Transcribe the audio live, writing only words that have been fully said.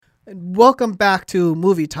Welcome back to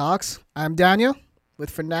Movie Talks. I'm Daniel with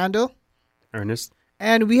Fernando, Ernest.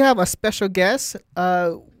 and we have a special guest.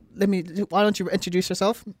 Why don't you introduce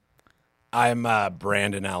yourself? I'm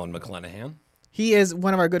Brandon Allen McClenahan. He is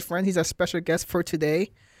one of our good friends. He's our special guest for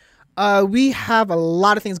today. We have a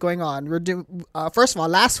lot of things going on. We're doing. First of all,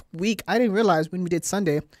 last week I didn't realize when we did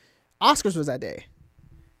Sunday, Oscars was that day,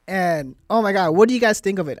 and oh my god, what do you guys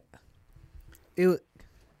think of it?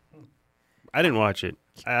 I didn't watch it.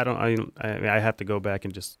 I have to go back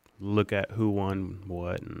and just look at who won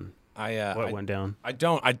what and what went down. I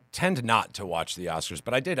tend not to watch the Oscars,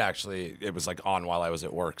 but I did actually. It was like on while I was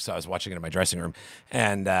at work, so I was watching it in my dressing room,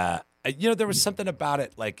 and there was something about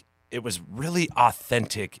it, like it was really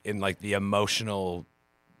authentic in like the emotional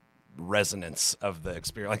resonance of the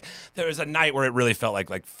experience. Like there was a night where it really felt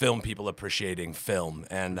like film people appreciating film,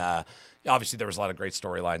 and obviously there was a lot of great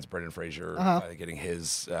storylines. Brendan Fraser getting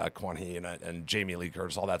his Quan Hee and Jamie Lee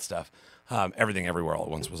Curtis, all that stuff. Everything Everywhere All at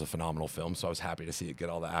Once was a phenomenal film, so I was happy to see it get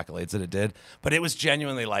all the accolades that it did. But it was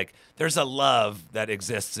genuinely like there's a love that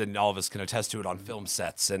exists, and all of us can attest to it on film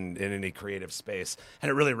sets and in any creative space. And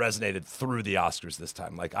it really resonated through the Oscars this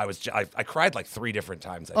time. Like I cried like 3 different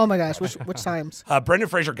times. Oh my gosh, which times? Brendan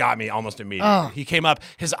Fraser got me almost immediately. He came up,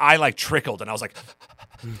 his eye like trickled, and I was like,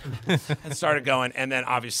 and started going. And then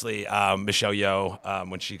obviously Michelle Yeoh,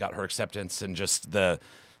 when she got her acceptance, and just the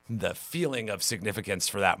feeling of significance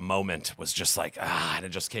for that moment was just like, and it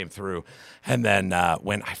just came through. And then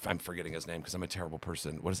when I'm forgetting his name because I'm a terrible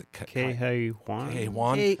person. What is it? Ke Huan. Ke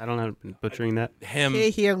Huan. I don't know, I'm butchering that. Him.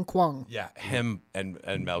 Ke Hian Kwang. Yeah, him and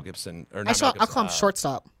Mel Gibson. Or I call him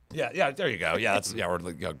Shortstop. Yeah. There you go. Yeah, or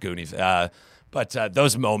like, Goonies. But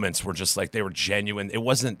those moments were just like they were genuine. There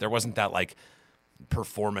wasn't that like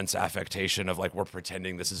performance affectation of like we're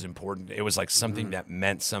pretending this is important. It was like something that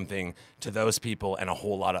meant something to those people and a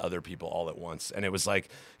whole lot of other people all at once. And it was like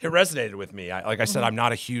it resonated with me. Like I said, I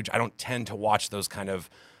don't tend to watch those kind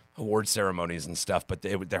of award ceremonies and stuff, but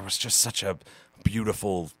there was just such a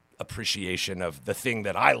beautiful appreciation of the thing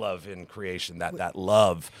that I love in creation, that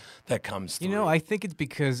love that comes through. You know, I think it's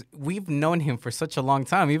because we've known him for such a long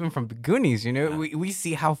time, even from the Goonies, we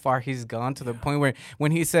see how far he's gone to the point where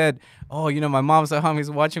when he said, my mom's at home,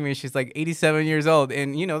 he's watching me, she's like 87 years old.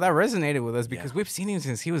 And, that resonated with us because we've seen him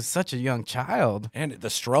since he was such a young child. And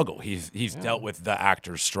the struggle, he's dealt with the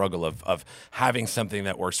actor's struggle of having something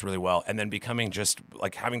that works really well and then becoming just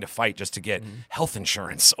like having to fight just to get health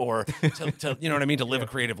insurance or to you know what I mean, to live a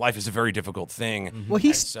creative life is a very difficult thing. Well,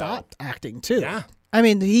 he stopped acting too. Yeah. I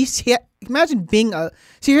mean, imagine being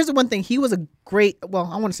see, here's the one thing. He was a great, I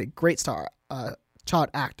want to say great star, child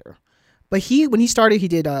actor. But when he started, he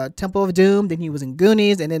did Temple of Doom, then he was in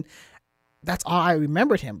Goonies, and then that's all I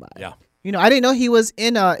remembered him by. Yeah. I didn't know he was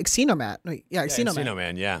in Encino Man. Encino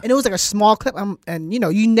Man, yeah. And it was like a small clip, and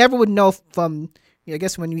you never would know from, I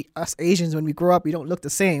guess when us Asians, when we grow up, we don't look the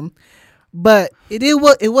same. But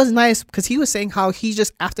it was nice because he was saying how he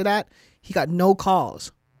just, after that, he got no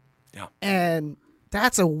calls. Yeah. And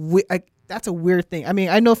that's a weird thing. I mean,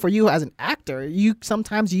 I know for you as an actor,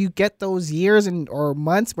 sometimes you get those years or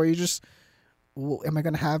months where you just, am I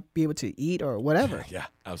going to be able to eat or whatever? Yeah,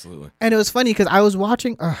 absolutely. And it was funny because I was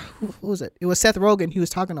watching, who was it? It was Seth Rogen. He was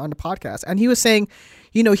talking on the podcast, and he was saying,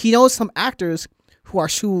 he knows some actors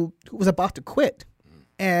who was about to quit.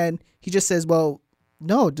 And he just says, well,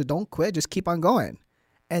 no, don't quit. Just keep on going.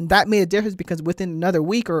 And that made a difference because within another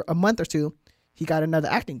week or a month or two, he got another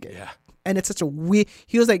acting gig. Yeah. And it's such a weird,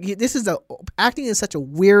 he was like, acting is such a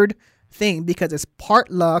weird thing because it's part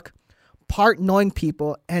luck, part knowing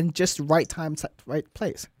people, and just right time, right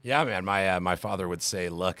place. Yeah, man. My father would say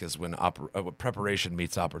luck is when preparation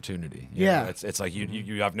meets opportunity. It's like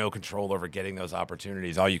you have no control over getting those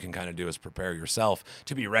opportunities. All you can kind of do is prepare yourself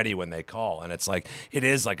to be ready when they call. And it's like it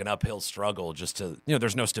is like an uphill struggle just to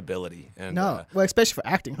there's no stability. And, no, well, especially for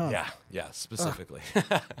acting, huh? Yeah, specifically.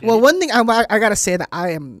 Well, one thing I gotta say that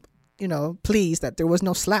I am pleased that there was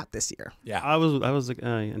no slap this year. Yeah, I was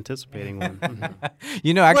anticipating one.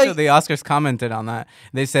 Actually, the Oscars commented on that.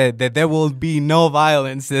 They said that there will be no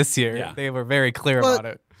violence this year. Yeah. They were very clear about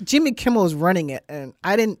it. Jimmy Kimmel was running it, and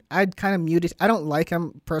I kind of muted. I don't like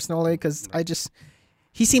him personally because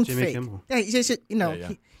he seemed Jimmy fake. Kimmel.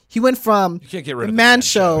 Yeah, he went from you can't get rid the of man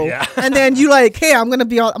show, and then you like, hey, I'm gonna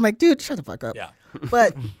be all. I'm like, dude, shut the fuck up. Yeah.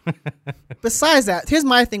 But besides that, here's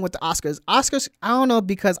my thing with the Oscars. Oscars, I don't know,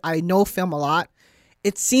 because I know film a lot.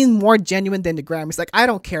 It seems more genuine than the Grammys. Like, I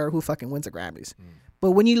don't care who fucking wins the Grammys.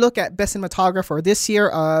 But when you look at Best Cinematographer this year,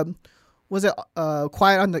 was it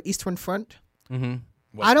Quiet on the Eastern Front? Mm-hmm.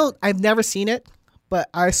 I've never seen it, but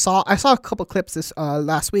I saw a couple clips this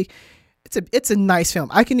last week. it's a nice film.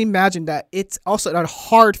 I can imagine that it's also a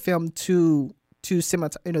hard film to do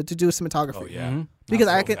cinematography. Oh yeah, because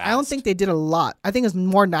I don't think they did a lot. I think it's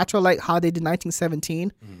more natural, like how they did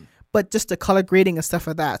 1917, but just the color grading and stuff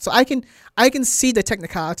like that. So I can see the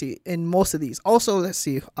technicality in most of these. Also, let's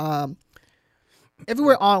see,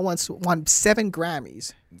 Everywhere All at Once won 7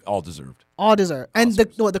 Grammys. All deserved. And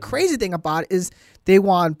the crazy thing about it is they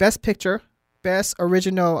won Best Picture, Best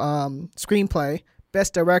Original Screenplay,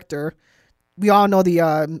 Best Director. We all know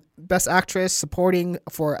the Best Actress, supporting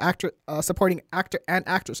actor and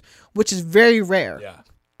actress, which is very rare. Yeah.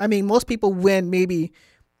 I mean, most people win maybe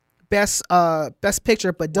Best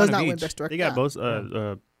Picture, but does not win Best Director. They got both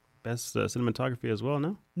Best Cinematography as well,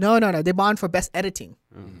 no? No. They won for Best Editing,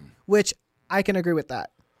 which I can agree with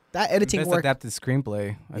that. That editing Best work. adapted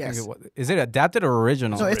screenplay. Yes. Is it adapted or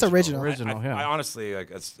original? No, it's original. I honestly,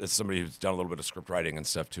 like, as somebody who's done a little bit of script writing and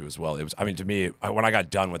stuff too as well. It was, I mean, to me, when I got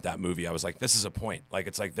done with that movie, I was like, this is a point. Like,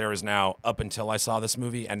 it's like there is now, up until I saw this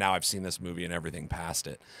movie, and now I've seen this movie and everything past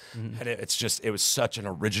it. And it was such an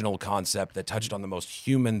original concept that touched on the most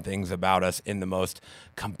human things about us in the most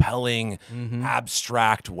compelling,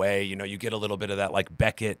 abstract way. You know, you get a little bit of that, like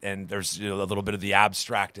Beckett, and there's a little bit of the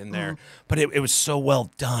abstract in there, but it was so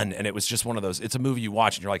well done. And it was just one of those, it's a movie you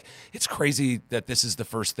watch and you're like, it's crazy that this is the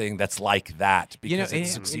first thing that's like that, because it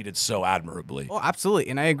succeeded so admirably. Oh, absolutely.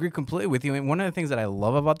 And I agree completely with you. And one of the things that I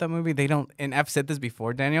love about that movie, they don't, and I've said this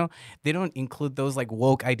before, Daniel, they don't include those like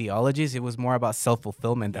woke ideologies. It was more about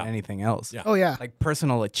self-fulfillment than anything else. Oh, yeah. Like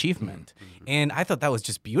personal achievement. And I thought that was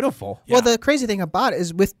just beautiful. Well, the crazy thing about it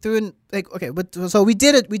is so we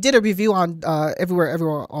did a review on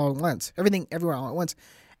Everywhere All at Once. Everything Everywhere All at Once.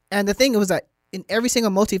 And the thing was that in every single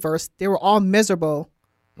multiverse, they were all miserable,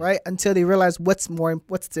 right? Until they realized what's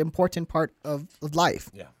the important part of life,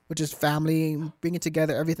 which is family, bringing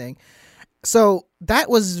together everything. So that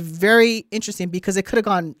was very interesting because it could have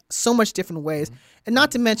gone so much different ways, and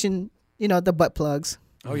not to mention, the butt plugs.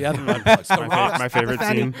 Oh yeah, the mud plugs. My favorite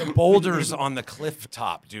scene. The boulders on the cliff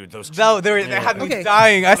top, dude. Those. No, they had me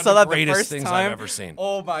dying. I saw that the greatest first things time. I've ever seen.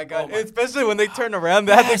 Oh my god! Especially when they turn around,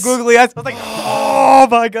 they had the googly eyes. I was like, oh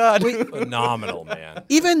my god! Phenomenal, man.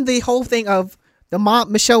 Even the whole thing of the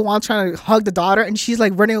mom, Michelle Wan, trying to hug the daughter, and she's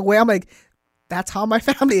like running away. I'm like, that's how my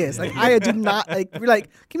family is. Like, I do not like. We're like,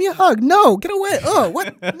 give me a hug. No, get away. Oh,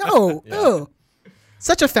 what? No. Oh,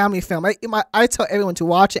 such a family film. I tell everyone to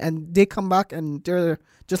watch it, and they come back and they're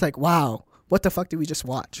just like, wow, what the fuck did we just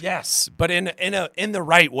watch? Yes, but in the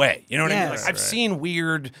right way. You know what I mean? Like, I've right. seen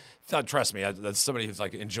weird. Trust me, that's somebody who's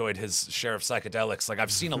like enjoyed his share of psychedelics. Like,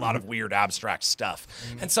 I've seen a lot of weird abstract stuff,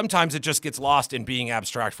 and sometimes it just gets lost in being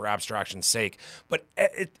abstract for abstraction's sake. But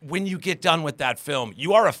when you get done with that film,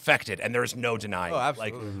 you are affected, and there's no denying. Oh,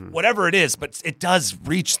 absolutely. Like, whatever it is, but it does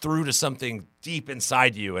reach through to something deep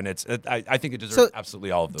inside you, and I think it deserves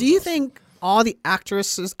absolutely all of those. Do you think all the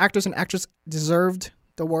actors and actresses deserved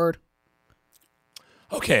the award?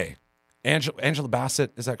 Okay. Angela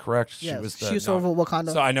Bassett, is that correct? Yeah, she was over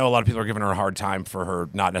Wakanda. So I know a lot of people are giving her a hard time for her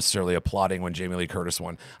not necessarily applauding when Jamie Lee Curtis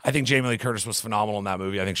won. I think Jamie Lee Curtis was phenomenal in that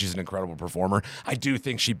movie. I think she's an incredible performer. I do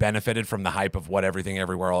think she benefited from the hype of what Everything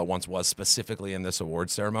Everywhere All at Once was, specifically in this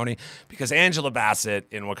award ceremony, because Angela Bassett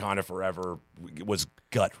in Wakanda Forever was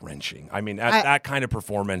gut-wrenching. I mean, that kind of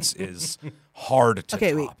performance is hard to top.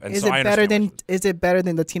 Wait. And is so it better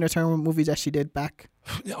than the Tina Turner movie that she did back?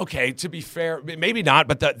 Okay, to be fair, maybe not,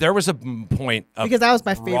 but there was a point of because that was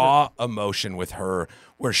my favorite raw emotion with her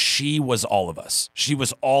where she was all of us. She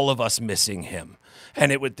was all of us missing him.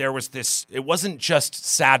 And there was this, it wasn't just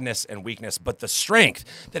sadness and weakness, but the strength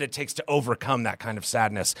that it takes to overcome that kind of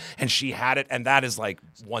sadness. And she had it, and that is like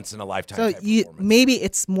once in a lifetime. So maybe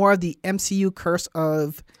it's more of the MCU curse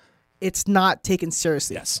of it's not taken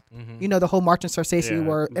seriously. Yes. Mm-hmm. The whole Martin Scorsese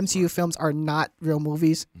where MCU films are not real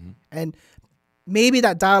movies. Mm-hmm. And maybe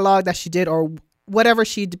that dialogue that she did or whatever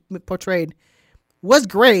she portrayed was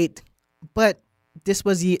great, but this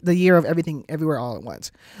was the year of Everything Everywhere All at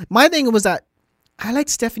Once. My thing was that I like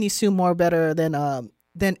Stephanie Sue more better than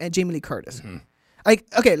Jamie Lee Curtis. Mm-hmm. Like,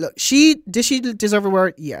 okay, look, did she deserve a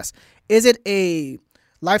award? Yes. Is it a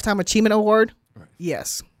Lifetime Achievement Award? Right.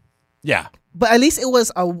 Yes. Yeah. But at least it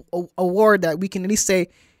was a award that we can at least say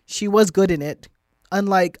she was good in it.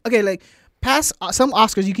 Unlike, okay, like past some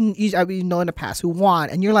Oscars in the past who won,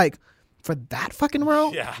 and you're like, for that fucking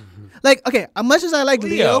role? Yeah. Like, okay, as much as I like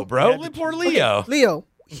Leo, bro, poor Leo. Okay, Leo,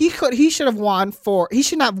 he should not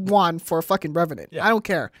have won for fucking Revenant. Yeah. I don't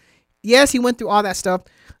care. Yes, he went through all that stuff,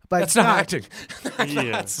 but that's not acting.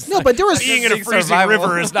 No, but there was being in a freezing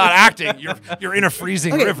river is not acting. You're in a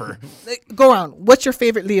freezing river. Go around. What's your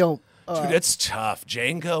favorite Leo Dude, it's tough.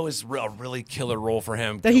 Django is a really killer role for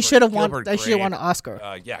him. That he should have won. That he should have won an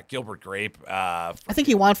Oscar. Yeah, Gilbert Grape. I think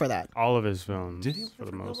he won for that. All of his films. Did he for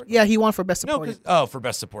the most? Yeah, he won for best supporting. For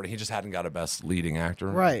best supporting, he just hadn't got a best leading actor.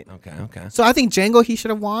 Right. Okay. So I think Django he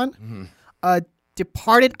should have won. Mm-hmm.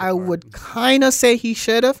 Departed, I would kind of say he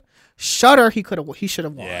should have. Shutter, he should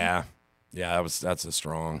have won. Yeah, that's a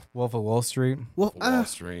strong. Wolf of Wall Street. Wall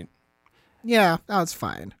Street. Yeah, that was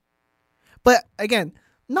fine. But again,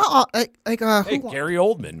 not all, hey, Gary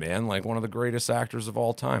Oldman, man, like one of the greatest actors of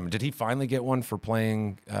all time. Did he finally get one for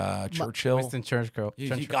playing Churchill? Winston Churchill.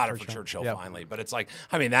 He got it for Churchill finally. But it's like,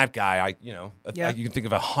 I mean, that guy, you can think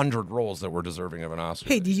of 100 roles that were deserving of an Oscar.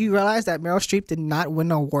 Hey, did you realize that Meryl Streep did not win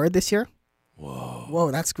an award this year?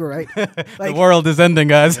 Whoa, that's great. The world is ending,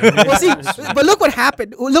 guys. Well, see, but look what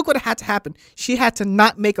happened. Look what had to happen. She had to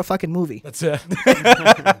not make a fucking movie. That's it.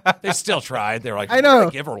 They still tried. They were like, I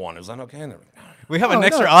know. Give her one. Is that okay? And we have an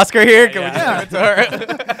extra Oscar here. Can we just give it to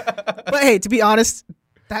her? But hey, to be honest,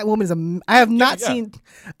 that woman is I have not seen.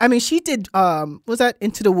 I mean, she did. Was that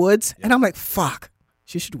Into the Woods? Yeah. And I'm like, fuck,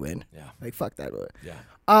 she should win. Yeah. Like fuck that.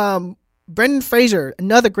 Yeah. Brendan Fraser,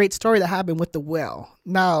 another great story that happened with The Whale.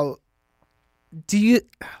 Now, he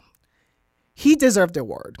deserved the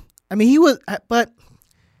award. I mean, he was, but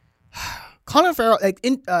Colin Farrell, like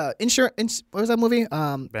Insurance, what was that movie?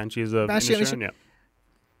 Banshees of Inisherin,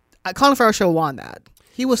 yeah. Colin Farrell should have won that.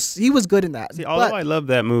 He was good in that. See, although I love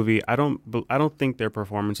that movie, I don't think their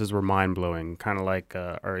performances were mind blowing. Kind of like,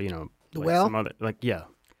 The Whale.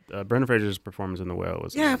 Brendan Fraser's performance in The Whale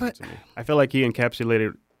was amazing but to me. I feel like he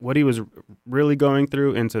encapsulated what he was really going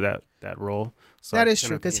through into that role. So that is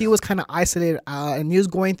true because he was kind of isolated and he was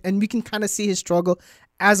going, and we can kind of see his struggle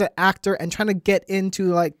as an actor and trying to get into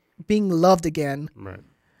like being loved again, right,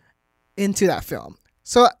 into that film.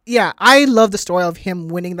 So yeah, I love the story of him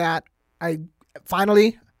winning that. He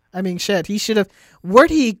should have. Where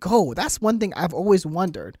did he go? That's one thing I've always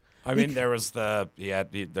wondered. I mean, there was there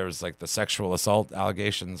was like the sexual assault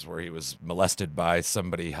allegations where he was molested by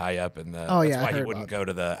somebody high up in the. That's why he wouldn't go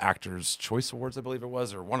to the Actors' Choice Awards, I believe it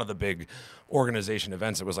was, or one of the big organization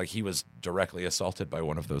events. It was like he was directly assaulted by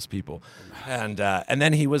one of those people, and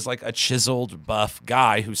then he was like a chiseled, buff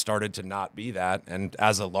guy who started to not be that. And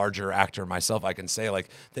as a larger actor myself, I can say like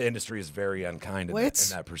the industry is very unkind in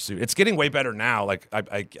that pursuit. It's getting way better now. Like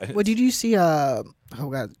Well, did you see? Zac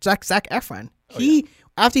Efron.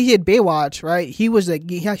 After he had Baywatch, right? He was like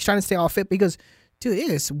he's trying to stay all fit because, dude, it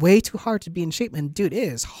is way too hard to be in shape, and dude, it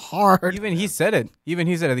is hard. Even he said it.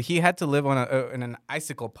 He had to live on an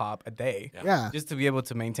icicle pop a day, just to be able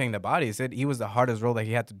to maintain the body. He said he was the hardest role that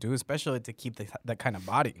he had to do, especially to keep that kind of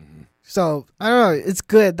body. Mm-hmm. So I don't know. It's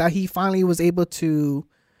good that he finally was able to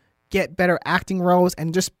get better acting roles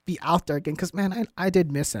and just be out there again. Because man, I did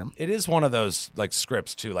miss him. It is one of those like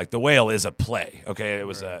scripts too. Like The Whale is a play. Okay,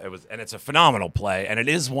 and it's a phenomenal play, and it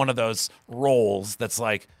is one of those roles that's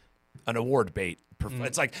like an award bait.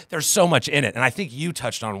 It's like there's so much in it, and I think you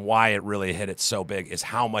touched on why it really hit it so big is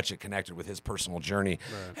how much it connected with his personal journey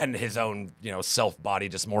and his own self-body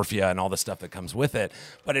dysmorphia and all the stuff that comes with it.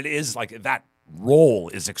 But it is like that role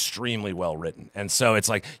is extremely well written, and so it's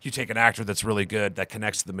like you take an actor that's really good that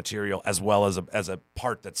connects to the material as well as a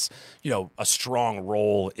part that's a strong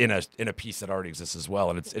role in a piece that already exists as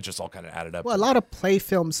well, and it just all kind of added up. Well, a lot of play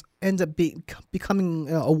films end up becoming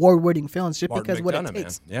award-winning films just Martin because what it McDonagh,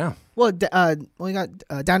 takes. Man. Yeah. Well, we got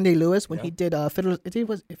Daniel Day-Lewis when he did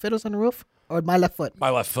Fiddles on the Roof or My Left Foot.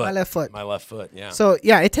 My Left Foot. Yeah. So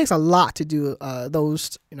yeah, it takes a lot to do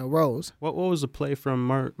those roles. What was the play from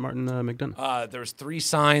Martin McDonagh? There's 3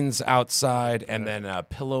 Signs Outside, and then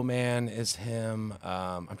Pillow Man is him.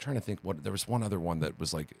 I'm trying to think there was one other one that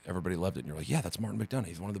was like everybody loved it, and you're like, yeah, that's Martin McDonagh.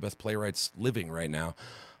 He's one of the best playwrights living right now.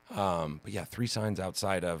 But yeah, 3 Signs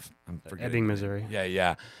Outside of Ebbing, Missouri.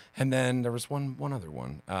 Yeah. And then there was one other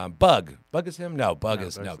one. Bug is him? No, Bug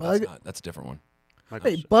is no. That's not. That's a different one.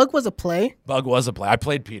 Wait, Bug was a play? Bug was a play. I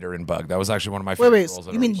played Peter in Bug. That was actually one of my favorite roles.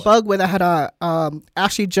 You mean Bug where I had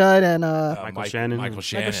Ashley Judd and Michael Shannon? Michael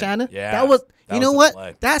Shannon. Yeah. That was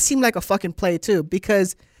what? That seemed like a fucking play too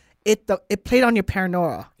because it played on your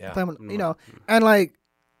paranoia. Yeah. And like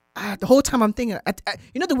the whole time I'm thinking,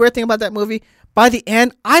 the weird thing about that movie, by the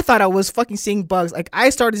end, I thought I was fucking seeing bugs. Like I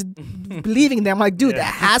started believing them. Like, dude, there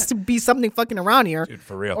has to be something fucking around here, dude,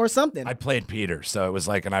 for real, or something. I played Peter, so it was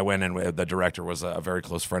like, and I went in. The director was a very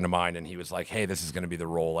close friend of mine, and he was like, "Hey, this is going to be the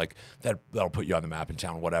role like that'll put you on the map in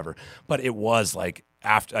town, whatever." But it was like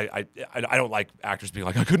after I don't like actors being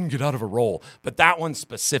like, I couldn't get out of a role, but that one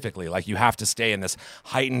specifically, like you have to stay in this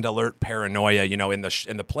heightened alert paranoia. You know, in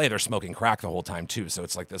the play they're smoking crack the whole time too, so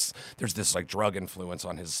it's like there's this like drug influence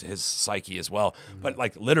on his psyche as well. But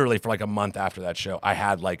like literally for like a month after that show, I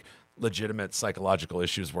had like legitimate psychological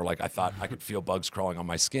issues where like I thought I could feel bugs crawling on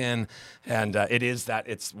my skin, and it's that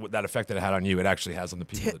effect that it had on you. It actually has on the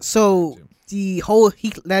people. So the whole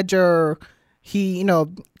Heath Ledger, he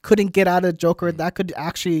couldn't get out of Joker. That could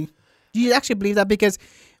actually, do you actually believe that? Because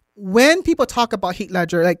when people talk about Heath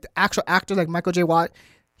Ledger, like the actual actor, like Michael J. Watt,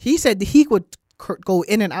 he said that he would go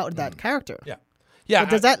in and out of that character. Yeah.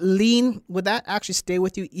 But would that actually stay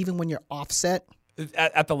with you even when you're offset?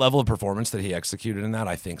 At the level of performance that he executed in that,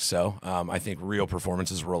 I think so. I think real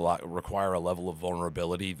performances require a level of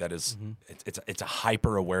vulnerability that is, it's a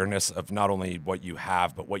hyper awareness of not only what you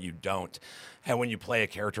have but what you don't. And when you play a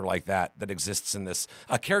character like that exists in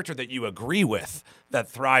a character that you agree with, that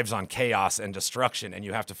thrives on chaos and destruction, and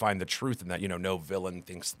you have to find the truth in that.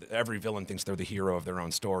 Every villain thinks they're the hero of their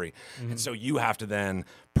own story, and so you have to then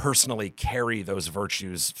personally carry those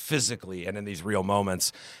virtues physically and in these real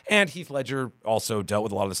moments. And Heath Ledger also dealt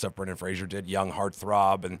with a lot of the stuff Brendan Fraser did, young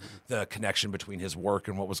heartthrob, and the connection between his work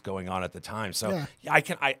and what was going on at the time. So I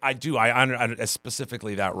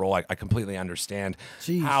specifically that role, I completely understand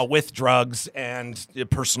how with drugs and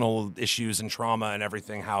personal issues and trauma and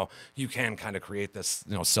everything, how you can kind of create this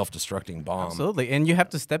self-destructing bomb. Absolutely. And you have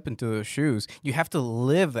to step into those shoes. You have to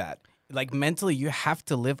live that. Like mentally, you have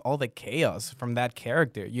to live all the chaos from that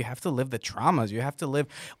character. You have to live the traumas. You have to live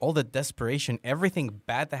all the desperation, everything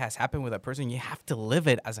bad that has happened with that person. You have to live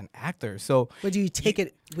it as an actor. So, but do you take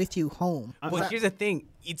it with you home? Well, here's the thing: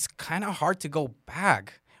 it's kind of hard to go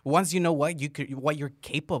back once you know what you're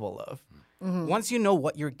capable of. Mm-hmm. Once you know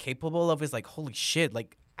what you're capable of, is like, holy shit,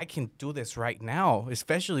 like I can do this right now,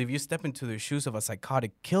 especially if you step into the shoes of a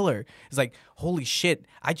psychotic killer. It's like, holy shit,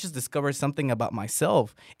 I just discovered something about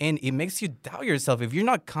myself. And it makes you doubt yourself. If you're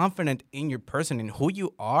not confident in your person and who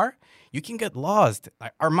you are, you can get lost.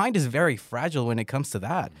 Our mind is very fragile when it comes to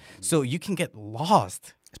that. So you can get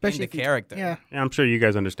lost. Especially in the character. Yeah, I'm sure you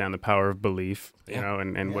guys understand the power of belief,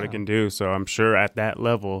 and what it can do. So I'm sure at that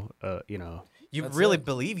level, you really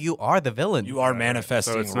believe you are the villain. You are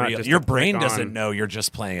manifesting real. Your brain doesn't know you're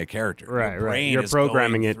just playing a character. Right, your brain You're is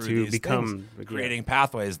programming it to become creating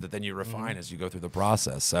pathways that then you refine as you go through the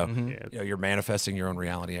process. So you're manifesting your own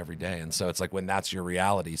reality every day, and so it's like when that's your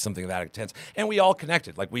reality, something that intense, and we all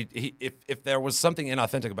connected. Like if there was something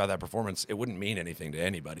inauthentic about that performance, it wouldn't mean anything to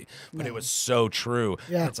anybody. But it was so true.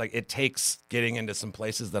 Yeah. It's like it takes getting into some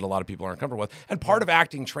places that a lot of people aren't comfortable with, and part of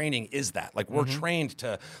acting training is that. Like we're trained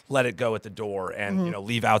to let it go at the door and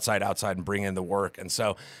leave outside and bring in the work. And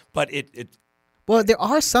so, but well, there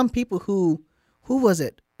are some people who was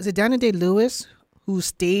it? Is it Daniel Day-Lewis who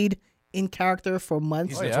stayed in character for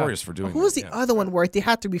months? He's notorious for doing. Who was the other one where they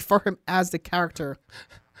had to refer him as the character?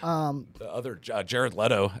 The other Jared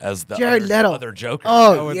Leto as the other Joker.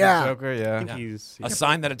 Oh yeah, the Joker. Yeah, he's a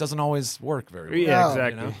sign that it doesn't always work very well. Yeah,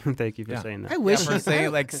 exactly. Thank you for saying that. I wish for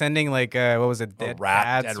saying sending what was it? Dead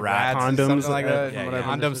rats, condoms, something like that.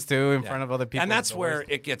 Condoms too in front of other people. And that's where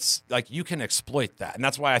it gets like you can exploit that, and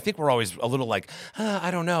that's why I think we're always a little like I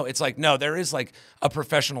don't know. It's like no, there is like a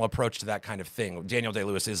professional approach to that kind of thing. Daniel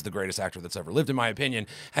Day-Lewis is the greatest actor that's ever lived, in my opinion,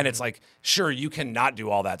 and it's like sure you can not do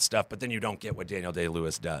all that stuff, but then you don't get what Daniel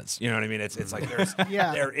Day-Lewis does. You know what I mean? It's like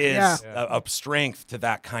there is a strength to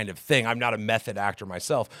that kind of thing. I'm not a method actor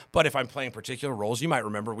myself, but if I'm playing particular roles, you might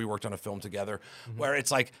remember we worked on a film together where it's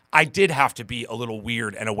like I did have to be a little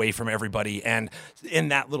weird and away from everybody and in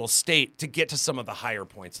that little state to get to some of the higher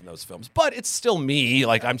points in those films. But it's still me.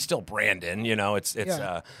 Like I'm still Brandon.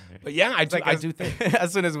 But yeah, I do think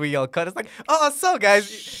as soon as we yell cut, it's like, oh, so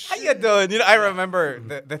guys, how you doing? I remember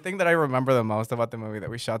the thing that I remember the most about the movie that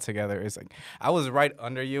we shot together is like I was right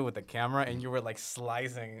under you with the camera and you were like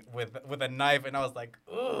slicing with a knife and I was like,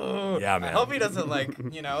 ooh, yeah, man. I hope he doesn't go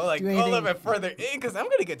a little bit further in because I'm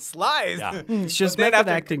gonna get sliced. Yeah. It's just method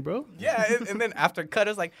acting, bro. Yeah, and then after cut,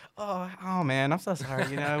 it's like, oh man, I'm so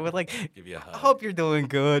sorry. With like, give you a hug. I hope you're doing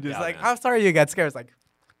good. It's like, man. I'm sorry you got scared. It's like,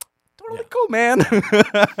 totally cool, man.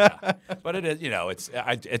 But it is,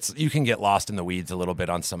 it's you can get lost in the weeds a little bit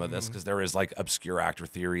on some of this because there is like obscure actor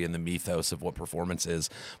theory and the mythos of what performance is.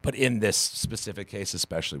 But in this specific case,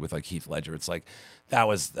 especially with like Heath Ledger, it's like that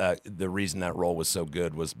was the reason that role was so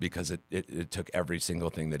good was because it took every single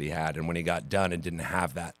thing that he had, and when he got done and didn't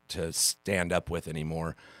have that to stand up with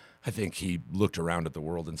anymore, I think he looked around at the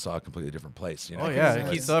world and saw a completely different place. Oh yeah,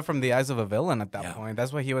 he saw it from the eyes of a villain at that point.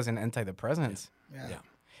 That's why he was in antidepressants. Yeah.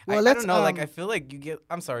 Well, I don't know. Like I feel like you get.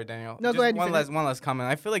 I'm sorry, Daniel. No, Just go ahead. One last comment.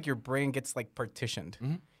 I feel like your brain gets like partitioned.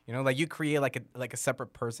 Mm-hmm. You know, like you create like a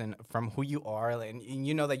separate person from who you are, and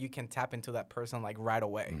you know that you can tap into that person like right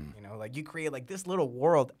away. You know, like you create like this little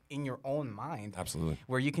world in your own mind. Absolutely.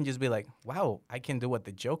 Where you can just be like, wow, I can do what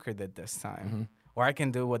the Joker did this time, or I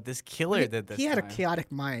can do what this killer did this time. He had a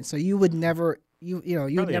chaotic mind, so you would never, you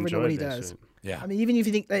would never know what he does. Shit. Yeah. I mean, even if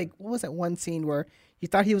you think like, what was that one scene where you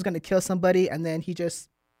thought he was going to kill somebody and then he just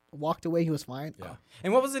walked away, he was fine. Yeah.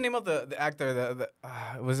 And what was the name of the actor?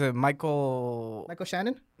 Was it Michael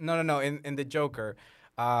Shannon? No. In the Joker,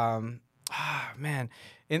 man,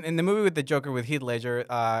 in the movie with the Joker with Heath Ledger,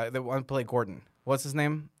 the one played Gordon. What's his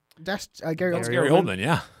name? That's Gary That's Oldman. Gary Oldman,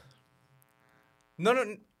 yeah. No.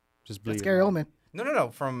 Just That's bleed. Gary Oldman. No.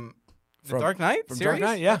 From The Dark Knight. From series?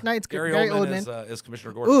 Dark Knight, yeah. Dark Knight's Gary Gary Oldman Oldman. is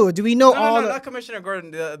Commissioner Gordon. Ooh, do we know No, all the... not Commissioner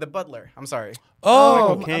Gordon, the butler. I'm sorry.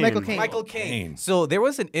 Oh, Michael Caine. Michael Caine. Michael Caine. So there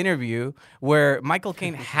was an interview where Michael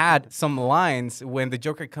Caine had some lines when the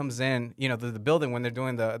Joker comes in, you know, the building when they're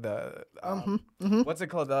doing the what's it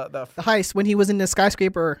called? The heist when he was in the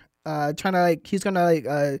skyscraper, trying to like, he's going to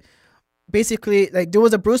like, basically, like, there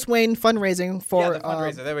was a Bruce Wayne fundraising for... the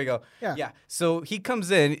fundraiser. There we go. Yeah. So he comes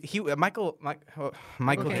in. Michael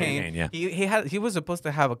Caine. Yeah. He was supposed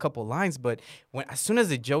to have a couple lines, but as soon as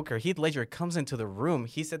the Joker, Heath Ledger, comes into the room,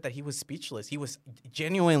 he said that he was speechless. He was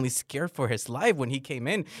genuinely scared for his life when he came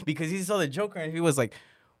in because he saw the Joker and he was like.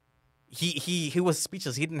 He was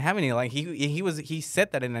speechless. He didn't have any like he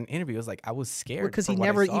said that in an interview. He was like, I was scared because for he what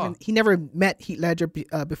never I saw. he never met Heath Ledger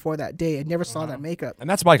before that day and never saw that makeup. And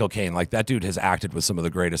that's Michael Caine. Like, that dude has acted with some of the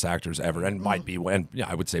greatest actors ever and might be, and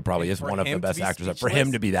I would say probably And is for one of the him to best be actors. For speechless?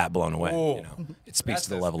 him to be that blown away, Whoa. you know, it speaks to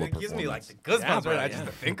the level of It gives performance. me like the goosebumps bro, right now just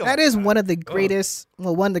to think of That is one of the greatest,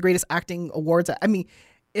 one of the greatest acting awards. I mean,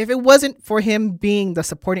 if it wasn't for him being the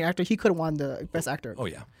supporting actor, he could have won the best actor. Oh,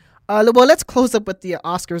 yeah. Well, let's close up with the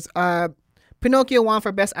Oscars. Pinocchio won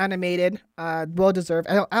for best animated, well deserved.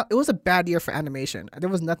 It was a bad year for animation. There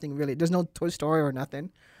was nothing really. There's no Toy Story or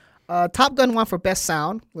nothing. Top Gun won for best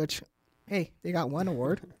sound, which, hey, they got one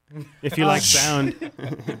award. If you like sound,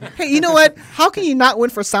 Hey, you know what? How can you not win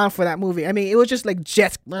for sound for that movie? I mean, it was just like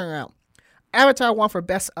jets running around. Avatar won for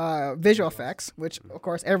best visual effects, which of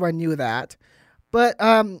course everyone knew that. But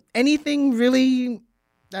anything really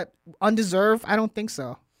that undeserved? I don't think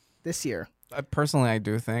so this year. Personally, I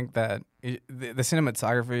do think that the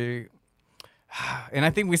cinematography, and I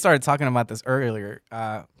think we started talking about this earlier.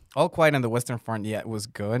 All Quiet on the Western Front, yeah, it was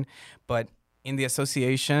good, but in the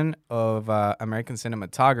Association of American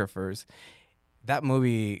Cinematographers, that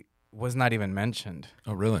movie was not even mentioned.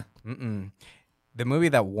 Oh, really? Mm-mm. The movie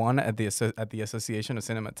that won at the Association of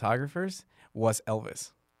Cinematographers was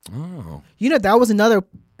Elvis. Oh. You know, that was another.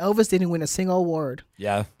 Elvis didn't win a single award.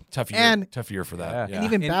 Yeah, tough year. And- Tough year for that. Yeah. Yeah. And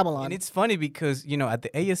even Babylon. And it's funny because, you know, at the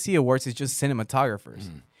ASC Awards, it's just cinematographers.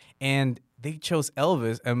 And they chose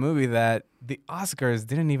Elvis, a movie that the Oscars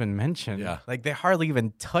didn't even mention. Yeah. Like, they hardly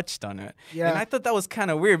even touched on it. Yeah. And I thought that was kind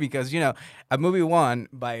of weird because, you know, a movie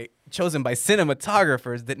chosen by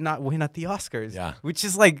cinematographers did not win at the Oscars. Yeah. Which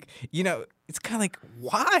is like, you know, it's kind of like,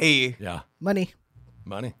 why? Yeah. Money.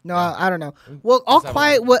 Money. No, I don't know. Well, All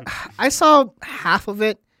Quiet. What I saw half of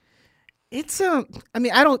it. It's I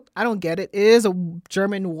mean, I don't get it. It is a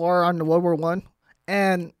German war on World War I,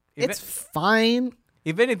 and it's fine.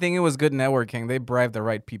 If anything, it was good networking. They bribed the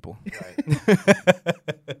right people.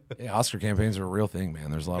 Yeah, Oscar campaigns are a real thing, man.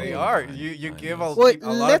 There's a lot of They them. are. You give a Well,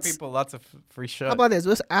 lot of people lots of free shit. How about this?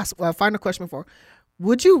 Let's ask a final question before.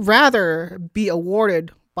 Would you rather be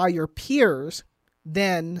awarded by your peers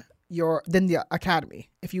than the Academy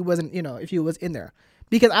if you wasn't, if you was in there?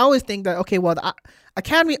 Because I always think that, okay, well, the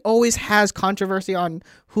Academy always has controversy on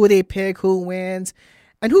who they pick, who wins,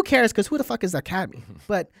 and who cares? Because who the fuck is the Academy?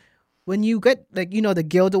 But when you get the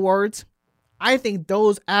Guild Awards, I think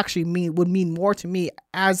those actually would mean more to me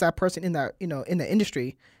as a person in the in the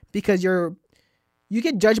industry, because you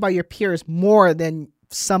get judged by your peers more than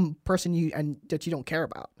some person that you don't care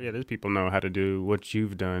about. yeah, these people know how to do what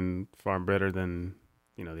you've done far better than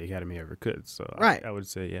the Academy ever could. So Right. I would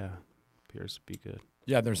say, yeah, peers would be good.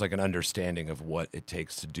 Yeah, there's like an understanding of what it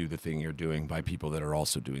takes to do the thing you're doing by people that are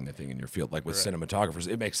also doing the thing in your field. Like with cinematographers,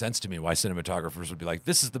 it makes sense to me why cinematographers would be like,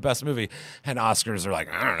 "This is the best movie," and Oscars are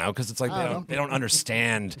like, "I don't know," because it's like they don't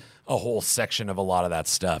understand a whole section of a lot of that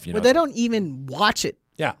stuff. But they don't even watch it.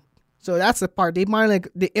 Yeah, So that's the part. They might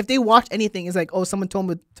if they watch anything, it's like, oh, someone told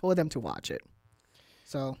them to watch it.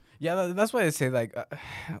 So Yeah, that's why I say like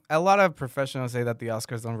a lot of professionals say that the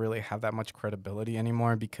Oscars don't really have that much credibility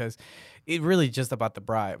anymore because it really just about the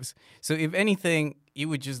bribes. So if anything, you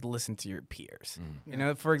would just listen to your peers. You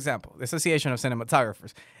know, for example, the Association of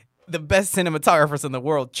Cinematographers. The best cinematographers in the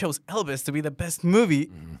world chose Elvis to be the best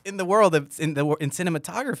movie in the world in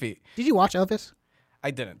cinematography. Did you watch Elvis?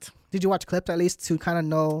 I didn't. Did you watch clips at least to kind of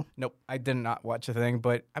know? Nope, I did not watch a thing.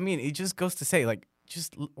 But I mean, it just goes to say, like,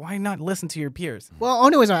 just why not listen to your peers? Well,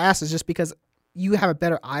 only reason I asked is just because you have a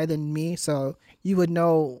better eye than me, so you would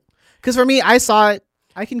know. Because for me, I saw it.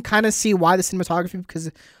 I can kind of see why the cinematography because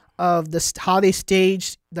of this how they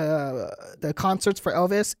staged the concerts for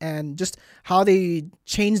Elvis and just how they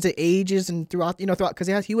changed the ages and throughout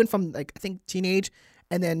because he went from like I think teenage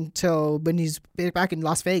and then till when he's back in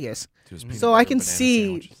Las Vegas. So I can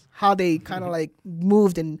see how they kind of like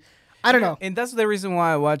moved and I don't know. And that's the reason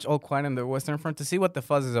why I watch All Quiet on the Western Front to see what the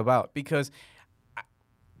fuzz is about because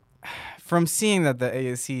from seeing that the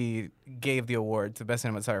ASC gave the award to Best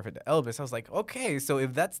Cinematographer to Elvis, I was like, okay, so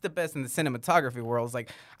if that's the best in the cinematography world, I was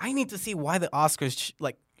like, I need to see why the Oscars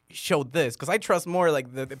showed this because I trust more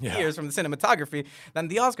like the peers from the cinematography than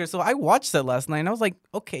the Oscars. So I watched that last night and I was like,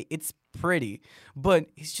 okay, it's pretty, but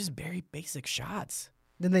it's just very basic shots.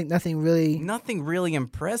 Nothing really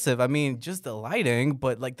impressive. I mean, just the lighting,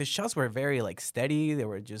 but like the shots were very like steady. They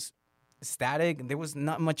were just static. There was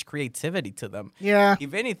not much creativity to them. Yeah.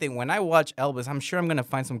 If anything, when I watch Elvis, I'm sure I'm gonna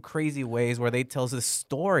find some crazy ways where they tell the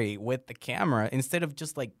story with the camera instead of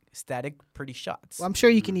just like static, pretty shots. Well, I'm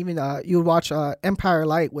sure you can even you watch Empire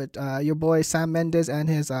Light with your boy Sam Mendes and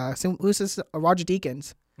his who's this Roger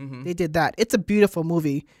Deakins. They did that. It's a beautiful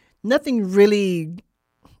movie. Nothing really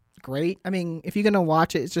great. I mean, if you're gonna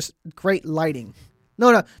watch it, it's just great lighting.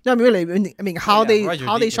 No, I mean, really. I mean, how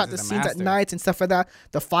they shot the scenes at night and stuff like that.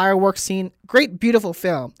 The fireworks scene, great, beautiful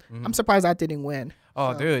film. I'm surprised that didn't win.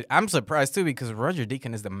 Oh, dude, I'm surprised too because Roger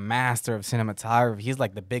Deakins is the master of cinematography. He's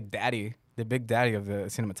like the big daddy of the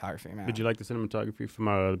cinematography, man. Did you like the cinematography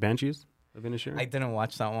from Banshees of Inisherin? I didn't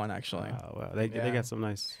watch that one actually. Oh, wow. They got some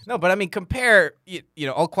nice. No, but I mean, compare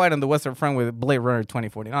All Quiet on the Western Front with Blade Runner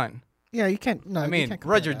 2049. Yeah, you can't. No, I mean,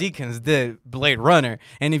 Roger Deakins did Blade Runner,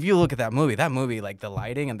 and if you look at that movie, like the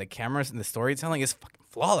lighting and the cameras and the storytelling is fucking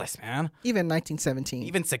flawless, man. Even 1917.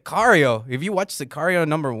 Even Sicario. If you watch Sicario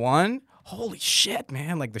 #1, holy shit,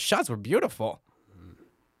 man! Like the shots were beautiful.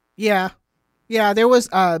 Yeah. There was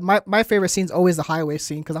my favorite scene's always the highway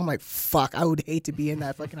scene because I'm like, fuck, I would hate to be in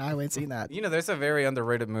that fucking highway and seeing that. There's a very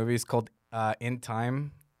underrated movie. It's called In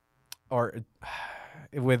Time, or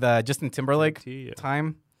with Justin Timberlake.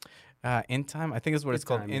 Time. In Time, I think is what it's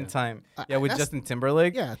called. In Time, with Justin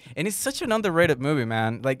Timberlake. Yeah, and it's such an underrated movie,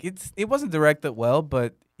 man. Like it wasn't directed well,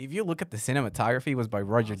 but if you look at the cinematography, it was by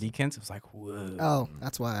Roger Deakins. It was like, whoa. Oh,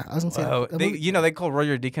 that's why I was gonna say. They call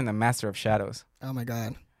Roger Deakins the master of shadows. Oh my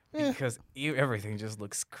god. Because everything just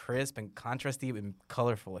looks crisp and contrasty and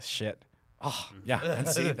colorful as shit. Oh yeah, and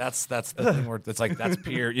see that's the thing where it's like that's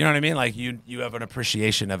peer. You know what I mean? Like you have an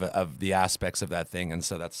appreciation of the aspects of that thing, and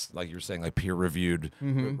so that's like you were saying, like peer reviewed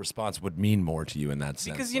response would mean more to you in that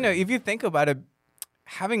sense. Because if you think about it,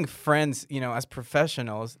 having friends, as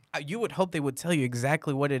professionals, you would hope they would tell you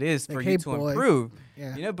exactly what it is for you to improve.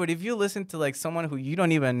 Yeah. But if you listen to like someone who you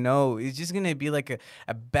don't even know, it's just gonna be like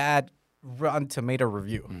a bad Rotten Tomato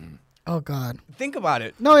review. Oh God. Think about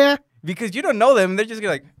it. No, yeah. Because you don't know them, they're just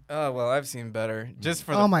gonna like, oh well, I've seen better, just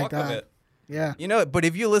for the fuck of it. Yeah. But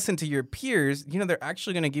if you listen to your peers, they're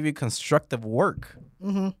actually gonna give you constructive work.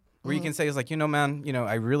 Where you can say, it's like, man,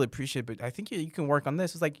 I really appreciate it, but I think you can work on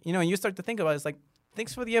this. It's like, and you start to think about it. It's like,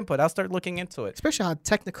 thanks for the input. I'll start looking into it. Especially how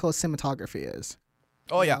technical cinematography is.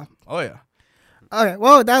 Oh yeah. Oh yeah. Okay,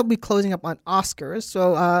 well, that'll be closing up on Oscars.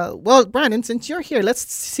 So, Brandon, since you're here, let's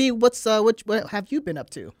see what have you been up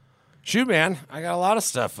to? Shoot, man, I got a lot of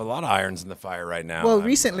stuff, a lot of irons in the fire right now. Well,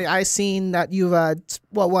 recently I seen that you've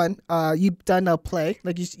you've done a play,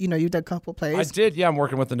 like you've done a couple plays. I did, yeah. I'm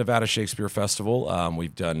working with the Nevada Shakespeare Festival.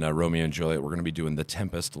 We've done Romeo and Juliet. We're going to be doing The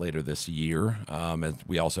Tempest later this year. And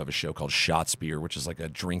we also have a show called Shotspire, which is like a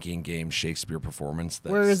drinking game Shakespeare performance.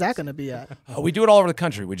 Where is that going to be at? We do it all over the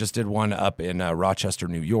country. We just did one up in Rochester,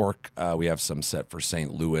 New York. We have some set for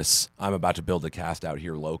St. Louis. I'm about to build a cast out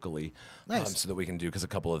here locally. Nice. So that we can do, because a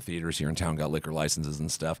couple of theaters here in town got liquor licenses and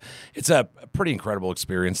stuff. It's a pretty incredible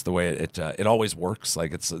experience the way it always works.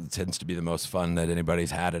 Like it tends to be the most fun that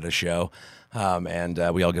anybody's had at a show. And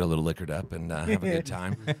we all get a little liquored up and have a good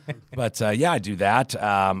time. But I do that.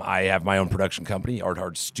 I have my own production company, Art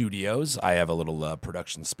Hard Studios. I have a little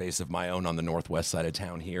production space of my own on the northwest side of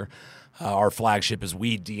town here. Our flagship is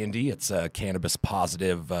Weed D&D. It's a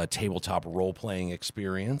cannabis-positive tabletop role-playing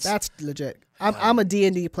experience. That's legit. I'm a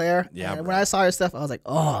D&D player. Yeah, and when I saw your stuff, I was like,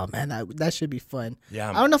 oh, man, that should be fun.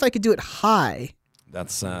 Yeah. I don't know if I could do it high.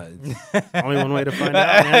 That's only one way to find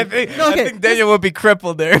out. Man. I think Daniel would be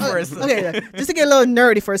crippled there for a second. Okay, just to get a little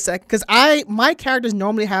nerdy for a sec, because my characters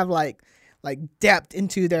normally have like depth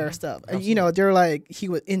into their stuff. You know, they're like, he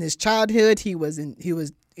was in his childhood, he was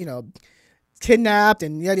kidnapped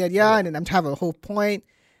and yada yada yada, and I'm having a whole point.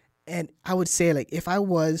 And I would say, like, if I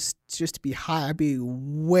was just to be high, I'd be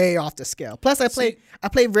way off the scale. Plus, I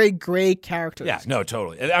play very gray characters. Yeah, no,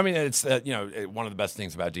 totally. I mean, it's one of the best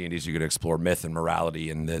things about D&D is you could explore myth and morality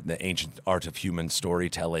and the ancient art of human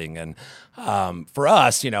storytelling. And for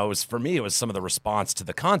us, it was some of the response to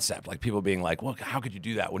the concept, like people being like, "Well, how could you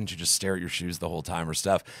do that? Wouldn't you just stare at your shoes the whole time or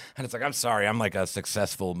stuff?" And it's like, I'm sorry, I'm like a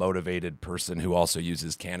successful, motivated person who also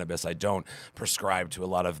uses cannabis. I don't prescribe to a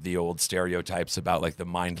lot of the old stereotypes about like the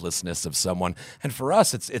mindlessness of someone. And for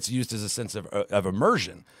us, it's used as a sense of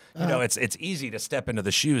immersion. It's easy to step into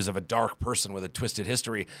the shoes of a dark person with a twisted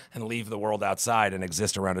history and leave the world outside and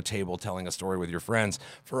exist around a table telling a story with your friends.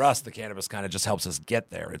 For us, the cannabis kind of just helps us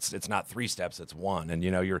get there. It's not 3 steps, it's 1. And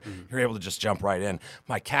you're able to just jump right in.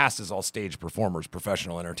 My cast is all stage performers,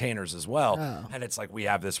 professional entertainers as well. Oh. And it's like we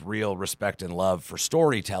have this real respect and love for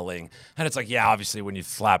storytelling. And it's like, yeah, obviously when you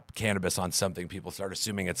slap cannabis on something, people start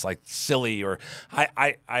assuming it's like silly, or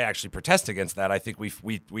I actually protest against that. I think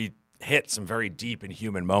we hit some very deep and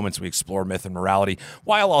human moments. We explore myth and morality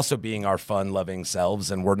while also being our fun, loving selves,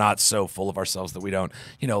 and we're not so full of ourselves that we don't,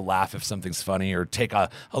 laugh if something's funny or take a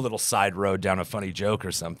little side road down a funny joke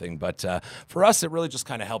or something. But for us, it really just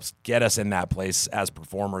kind of helps get us in that place as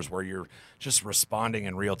performers where you're just responding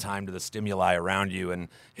in real time to the stimuli around you, and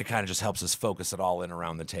it kind of just helps us focus it all in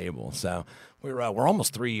around the table. So we're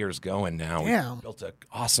almost 3 years going now. Yeah. We built an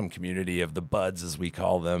awesome community of the buds, as we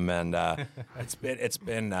call them, and it's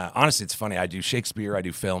been honestly, it's funny. I do Shakespeare, I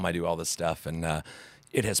do film, I do all this stuff, and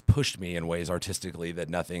it has pushed me in ways artistically that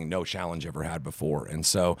no challenge ever had before. And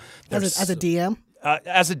so as a DM.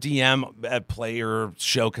 As a DM, a player,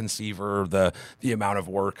 show conceiver, the amount of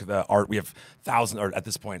work, the art, we have thousands, or at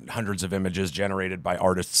this point, hundreds of images generated by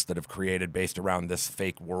artists that have created based around this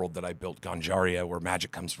fake world that I built, Ganjaria, where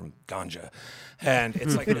magic comes from ganja. And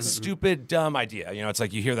it's like this stupid, dumb idea. It's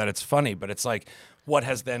like you hear that, it's funny, but it's like what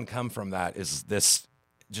has then come from that is this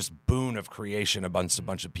just boon of creation, a bunch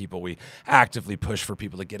of people. We actively push for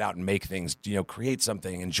people to get out and make things, create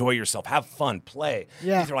something, enjoy yourself, have fun, play.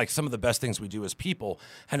 Yeah. These are like some of the best things we do as people.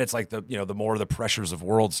 And it's like the more the pressures of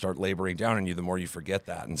world start laboring down on you, the more you forget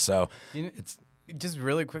that. And so it's just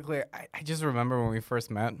really quickly, I just remember when we first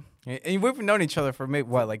met, and we've known each other for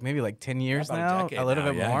maybe 10 years now, a little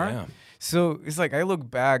bit more. Yeah. So it's like I look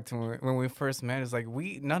back to when we first met. It's like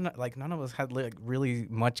none of us had like really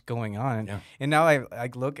much going on. Yeah. And now I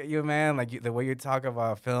look at you, man. Like the way you talk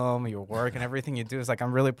about film, your work, and everything you do. It's like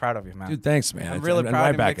I'm really proud of you, man. Dude, thanks, man. I'm really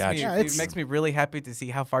proud. It makes me really happy to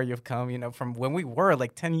see how far you've come. From when we were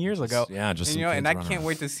like 10 years ago. Yeah, just and I can't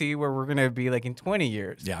wait to see where we're gonna be like in 20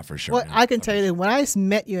 years. Yeah, for sure. Well, I can tell you that when I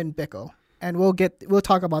met you in Bickle, and we'll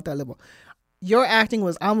talk about that a little. Your acting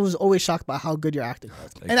I was always shocked by how good your acting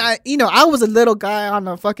was. And I was a little guy on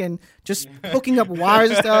the fucking just hooking up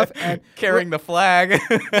wires and stuff and carrying the flag.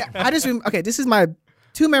 I just this is my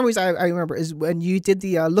 2 memories I remember is when you did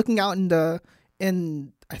the looking out I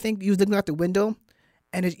think you was looking out the window,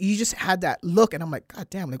 and you just had that look, and I'm like,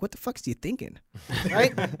 God damn, like what the fuck is he thinking,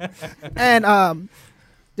 right? And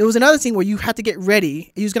there was another scene where you had to get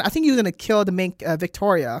ready. I think you were gonna kill the main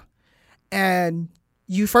Victoria, and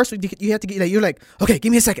you have to get you're like, okay,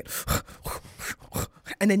 give me a second,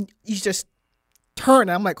 and then you just turn.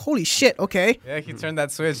 And I'm like, holy shit, okay. Yeah, he turned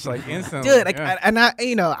that switch like instantly. Dude,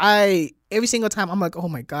 I every single time I'm like, oh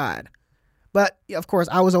my God. But of course,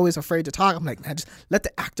 I was always afraid to talk. I'm like, man, just let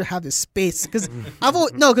the actor have his space, because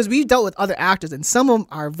because we've dealt with other actors, and some of them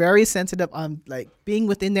are very sensitive on like being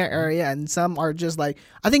within their area, and some are just like,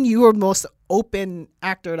 I think you were the most open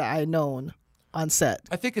actor that I've known on set.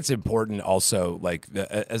 I think it's important also, like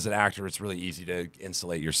as an actor, it's really easy to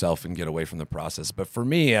insulate yourself and get away from the process. But for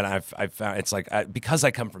me, and I've found it's like because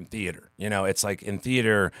I come from theater, it's like in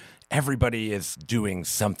theater, everybody is doing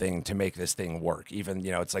something to make this thing work. Even,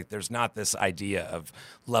 it's like there's not this idea of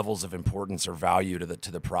levels of importance or value to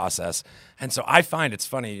the process. And so I find it's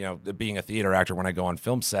funny, being a theater actor, when I go on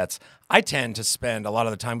film sets, I tend to spend a lot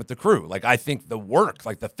of the time with the crew. Like I think the work,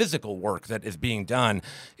 like the physical work that is being done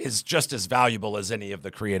is just as valuable as any of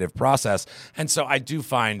the creative process. And so I do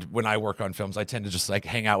find when I work on films, I tend to just like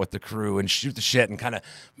hang out with the crew and shoot the shit and kind of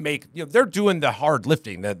make, they're doing the hard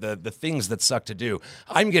lifting, the things that suck to do.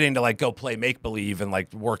 I'm getting to to like go play make believe and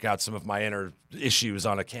like work out some of my inner issues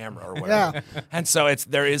on a camera or whatever. Yeah. And so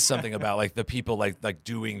there is something about like the people like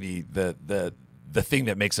doing the thing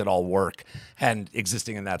that makes it all work and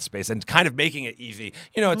existing in that space and kind of making it easy.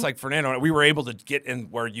 You know, it's like Fernando, we were able to get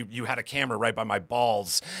in where you had a camera right by my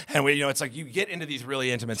balls. And we, you know, it's like you get into these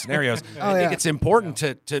really intimate scenarios. I think it's important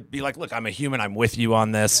to be like, look, I'm a human. I'm with you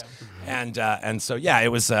on this. Yeah. And so, yeah, it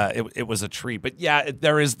was a treat. But yeah,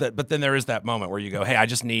 then there is that moment where you go, hey, I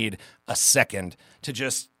just need a second to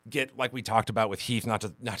just get, like we talked about with Heath, not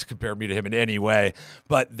to compare me to him in any way,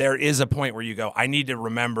 but there is a point where you go, I need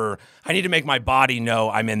to make my body know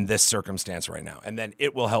I'm in this circumstance right now, and then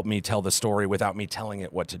it will help me tell the story without me telling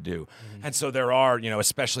it what to do. And so there are, you know,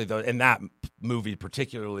 especially in that movie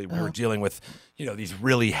particularly, we were dealing with, you know, these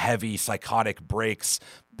really heavy psychotic breaks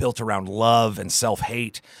built around love and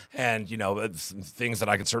self-hate and, you know, things that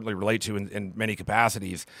I can certainly relate to in many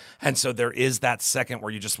capacities. And so there is that second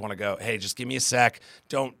where you just want to go, hey, just give me a sec.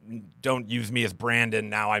 Don't use me as Brandon.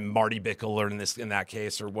 Now I'm Marty Bickle or in that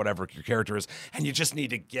case or whatever your character is. And you just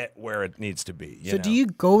need to get where it needs to be. So do you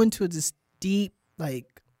go into this deep,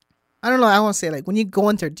 like, I don't know, I want to say, like, when you go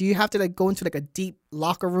into it, do you have to like go into like a deep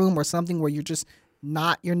locker room or something where you're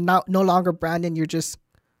no longer Brandon, you're just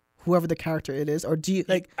whoever the character it is? Or do you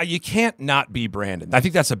like... You can't not be Brandon. I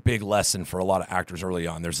think that's a big lesson for a lot of actors early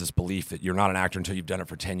on. There's this belief that you're not an actor until you've done it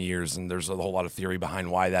for 10 years, and there's a whole lot of theory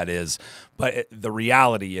behind why that is. But the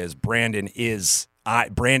reality is Brandon is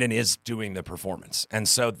doing the performance. And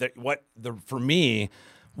so for me,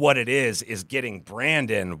 what it is getting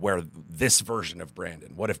Brandon where this version of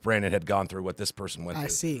Brandon. What if Brandon had gone through what this person went through? I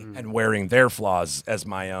see. And wearing their flaws as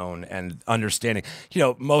my own and understanding. You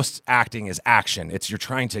know, most acting is action. You're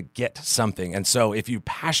trying to get something. And so if you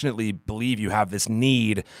passionately believe you have this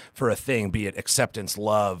need for a thing, be it acceptance,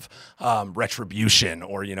 love, retribution,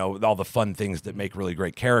 or, you know, all the fun things that make really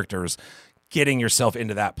great characters, getting yourself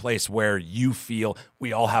into that place where you feel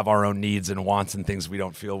we all have our own needs and wants and things we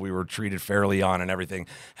don't feel we were treated fairly on and everything.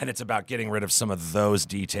 And it's about getting rid of some of those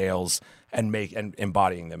details and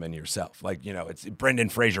embodying them in yourself. Like, you know, Brendan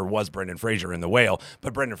Fraser was Brendan Fraser in The Whale,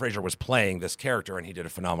 but Brendan Fraser was playing this character and he did a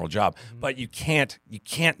phenomenal job. But you can't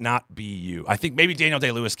not be you. I think maybe Daniel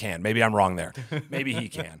Day-Lewis can. Maybe I'm wrong there. Maybe he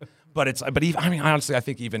can. Honestly, I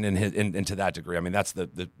think even into that degree, I mean, that's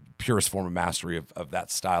the purest form of mastery of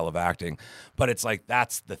that style of acting. But it's like,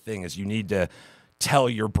 that's the thing, is you need to tell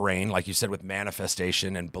your brain, like you said, with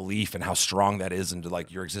manifestation and belief and how strong that is into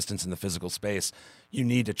like your existence in the physical space, you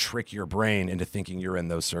need to trick your brain into thinking you're in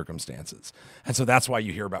those circumstances. And so that's why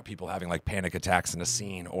you hear about people having like panic attacks in a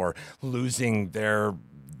scene or losing the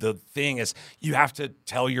thing is you have to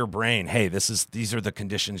tell your brain, hey, these are the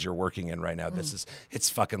conditions you're working in right now. It's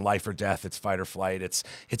fucking life or death. It's fight or flight. It's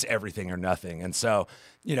everything or nothing. And so,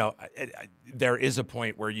 you know, there is a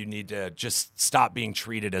point where you need to just stop being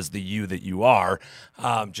treated as the you that you are,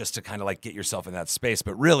 just to kind of like get yourself in that space.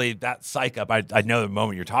 But really that psych up, I know the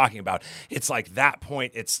moment you're talking about, it's like that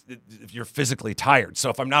point, you're physically tired. So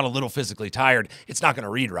if I'm not a little physically tired, it's not going to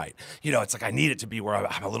read right. You know, it's like I need it to be where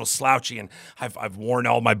I'm a little slouchy and I've worn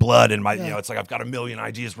all my blood and you know, it's like I've got a million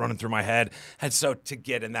ideas running through my head. And so to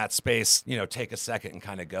get in that space, you know, take a second and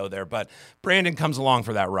kind of go there. But Brandon comes along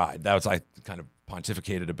for that ride. That was, I kind of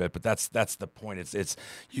pontificated a bit, but that's the point. It's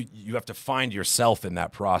you have to find yourself in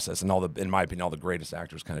that process, and in my opinion, all the greatest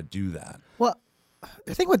actors kind of do that. Well,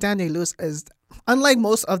 I think what Daniel Day-Lewis is, unlike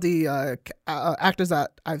most of the actors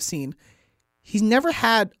that I've seen, he's never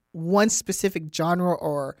had one specific genre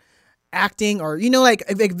or acting, or, you know, like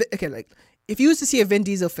if you used to see a Vin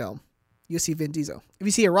Diesel film, you see Vin Diesel. If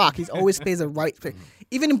you see a Rock, he's always plays a right thing.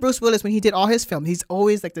 Even in Bruce Willis, when he did all his films, he's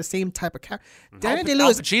always like the same type of character. Daniel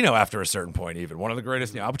Day-Lewis, Al Pacino, after a certain point, even one of the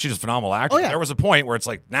greatest. You know, Al Pacino's a phenomenal actor. Oh, yeah. There was a point where it's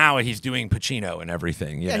like now he's doing Pacino and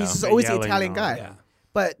everything. You know? He's just always the Italian guy. Yeah.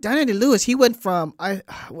 But Daniel Day-Lewis, he went from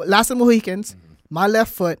Last of the Mohicans, My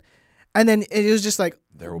Left Foot, and then it was just like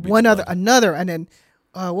another, and then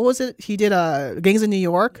what was it? He did Gangs of New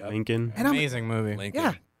York. Lincoln. And Amazing movie. Lincoln.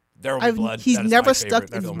 Yeah. There Will Be Blood. He's That is never my stuck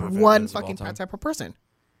favorite in film one of all fucking time. type of person.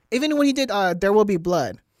 Even when he did There Will Be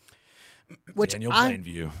Blood, which Daniel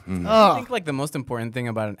Plainview. I think like the most important thing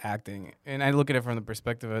about an acting, and I look at it from the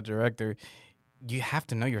perspective of a director, you have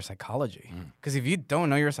to know your psychology. Because if you don't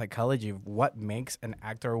know your psychology of what makes an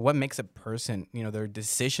actor or what makes a person, you know, their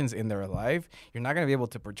decisions in their life, you're not going to be able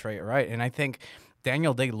to portray it right. And I think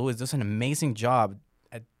Daniel Day-Lewis does an amazing job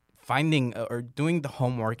at finding or doing the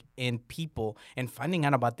homework in people and finding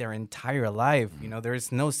out about their entire life. You know,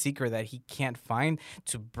 there's no secret that he can't find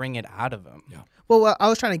to bring it out of him. Yeah. well, what I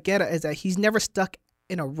was trying to get at is that he's never stuck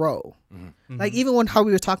in a role. Like even how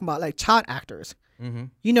we were talking about like child actors.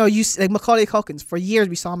 You know, like Macaulay Culkin. For years,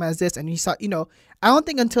 we saw him as this, and he saw. You know, I don't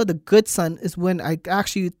think until The Good Son is when I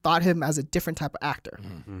actually thought him as a different type of actor.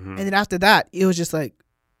 And then after that, it was just like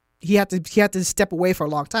he had to step away for a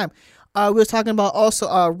long time. We were talking about also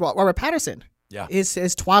Robert Pattinson. Yeah,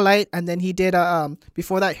 his Twilight, and then he did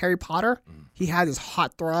before that Harry Potter. He had his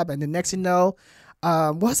hot throb, and the next thing you know,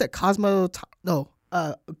 what was it?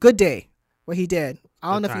 Good Day, what he did.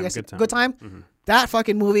 I don't know if you guys Good Time. That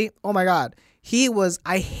fucking movie. Oh my god.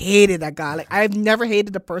 I hated that guy. Like, I've never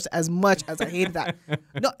hated a person as much as I hated that.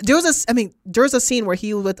 No, there was a scene where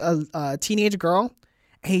he was with a teenage girl,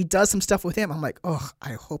 and he does some stuff with him. I'm like, oh,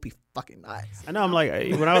 I hope he fucking dies. I know. I'm like,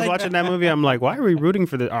 when I was watching that movie, I'm like, why are we rooting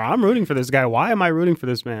for this? Or I'm rooting for this guy. Why am I rooting for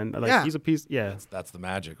this man? Like, he's a piece. Yeah, that's the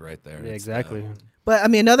magic right there. Yeah, exactly. But I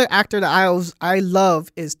mean, another actor that I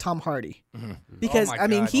love is Tom Hardy, because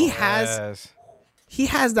he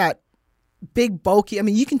has that big bulky. I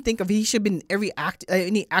mean, you can think of he should be in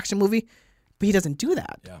any action movie, but he doesn't do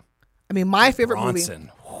that. Yeah. I mean, my favorite movie.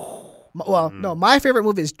 No, my favorite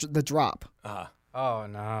movie is The Drop. Oh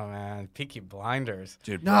no, man! Peaky Blinders,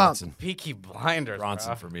 dude. Bronson. Peaky Blinders.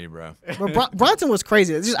 Bronson for me, bro. Well, Bronson was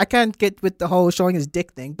crazy. I can't get with the whole showing his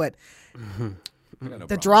dick thing, but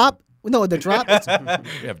The Drop. No, The Drop.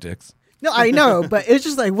 We have dicks. No, I know, but it's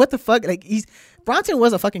just like, what the fuck? Like, Bronson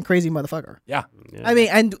was a fucking crazy motherfucker. Yeah. I mean,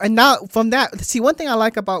 and now from that, see, one thing I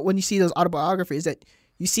like about when you see those autobiographies is that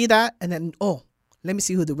you see that, and then let me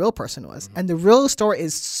see who the real person was, and the real story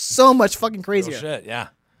is so much fucking crazier. Real shit, yeah.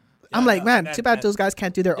 I'm like, man, too bad those guys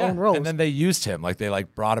can't do their own roles. And then they used him, like they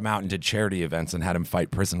brought him out and did charity events and had him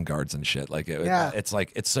fight prison guards and shit. Like, that's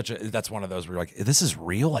one of those where you're like, this is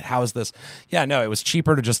real. Like, how is this? Yeah, no, it was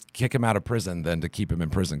cheaper to just kick him out of prison than to keep him in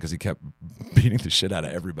prison because he kept beating the shit out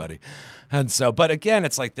of everybody. And so, but again,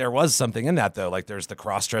 it's like there was something in that though. Like, there's the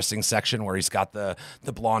cross-dressing section where he's got the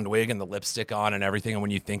blonde wig and the lipstick on and everything. And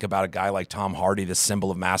when you think about a guy like Tom Hardy, this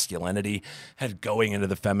symbol of masculinity, and going into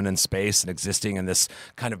the feminine space and existing in this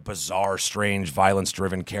kind of bizarre, strange,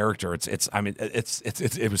 violence-driven character,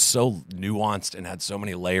 it was so nuanced and had so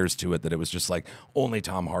many layers to it that it was just like only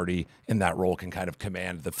Tom Hardy in that role can kind of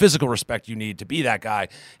command the physical respect you need to be that guy,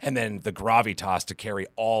 and then the gravitas to carry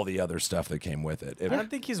all the other stuff that came with it. I don't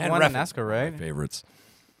think he's won an Oscar, right? Favorites.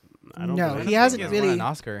 No, he hasn't really won an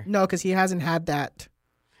Oscar. No, because he hasn't had that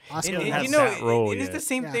Oscar. It is the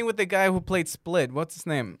same thing with the guy who played Split. What's his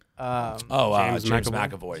name? James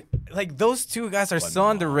McAvoy. Like, those two guys are so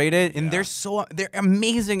underrated, and they're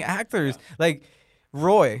amazing actors. Like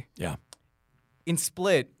Roy, in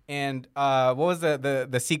Split, and what was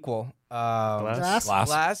the sequel?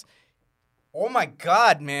 Glass. Oh my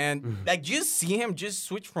God, man! Like, you see him just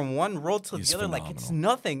switch from one role to the other, phenomenal. like it's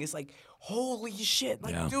nothing. It's like, holy shit!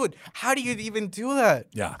 Like, dude, how do you even do that?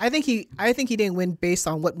 Yeah, I think he didn't win based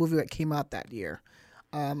on what movie that came out that year.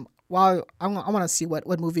 Well, I want to see what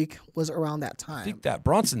movie was around that time. I think that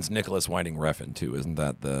Bronson's Nicholas Winding Refn too, isn't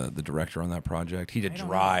that the director on that project? He did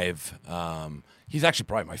Drive. He's actually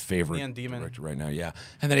probably my favorite director right now. Yeah,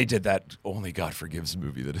 and then he did that Only God Forgives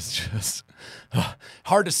movie that is just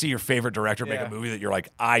hard to see your favorite director make a movie that you're like,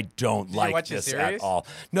 I don't like this at all.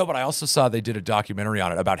 No, but I also saw they did a documentary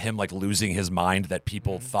on it about him like losing his mind, that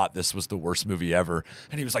people thought this was the worst movie ever,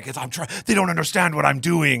 and he was like, they don't understand what I'm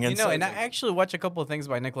doing. And and I actually watched a couple of things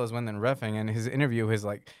by Nicholas Winding Refn, and his interview is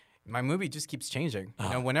like, my movie just keeps changing. You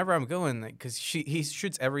know, whenever I'm going, because he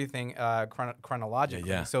shoots everything chronologically.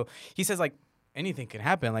 Yeah. So he says, like, anything can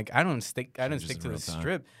happen. Like, I don't stick to the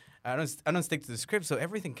script. I don't stick to the script, so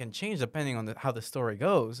everything can change depending on how the story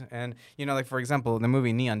goes. And like, for example, the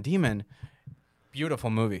movie Neon Demon, beautiful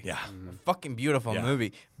movie. Yeah, fucking beautiful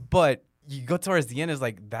movie. But you go towards the end, is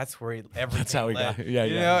like, that's where everything. That's how we got. Yeah,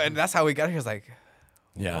 you know, and that's how we got here. It's like,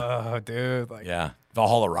 oh, dude, like,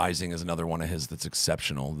 Valhalla Rising is another one of his that's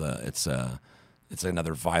exceptional. It's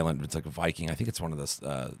another violent. It's like a Viking. I think it's one of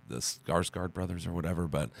the Skarsgård brothers or whatever.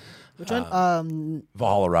 But which one?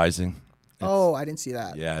 Valhalla Rising. I didn't see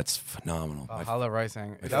that. Yeah, it's phenomenal. Valhalla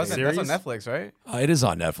Rising. That's on Netflix, right? It is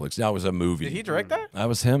on Netflix. That was a movie. Did he direct that? That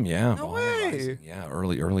was him. Yeah. No way. Rising. Yeah,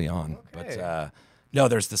 early on. Okay. But no,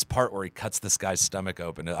 there's this part where he cuts this guy's stomach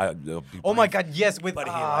open. Oh my God! Yes, with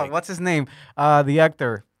what's his name? The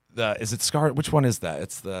actor. Is it Scar? Which one is that?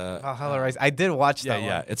 It's the Valhalla Rising. I did watch that.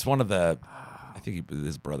 Yeah, it's one of the. I think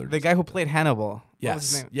his brother. The guy who played Hannibal.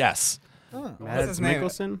 Yes. Yes. What's his name?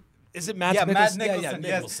 Mikkelsen? Is it Mads Mikkelsen? Mads Mikkelsen. Yeah,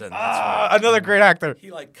 Mikkelsen. Yes. Another great actor. He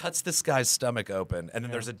like cuts this guy's stomach open, and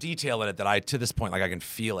then there's a detail in it that I, to this point, like I can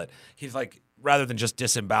feel it. He's like, rather than just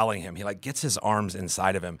disemboweling him, he like gets his arms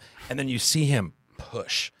inside of him, and then you see him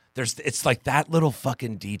push It's like that little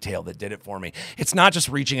fucking detail that did it for me. It's not just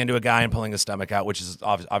reaching into a guy and pulling his stomach out, which is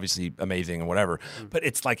obviously amazing and whatever, but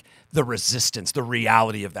it's like the resistance, the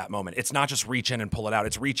reality of that moment. It's not just reach in and pull it out.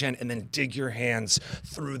 It's reach in and then dig your hands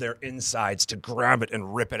through their insides to grab it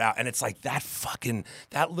and rip it out. And it's like that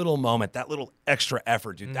little moment, that little extra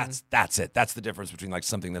effort, dude, that's it. That's the difference between like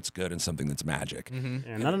something that's good and something that's magic.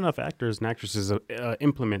 And not enough actors and actresses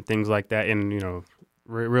implement things like that in,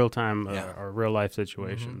 real time or real life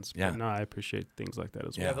situations. Yeah. But no, I appreciate things like that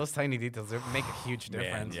as well. Yeah, those tiny details they make a huge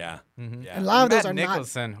difference. Yeah. And a lot of those are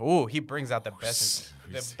Nicholson, he brings out the best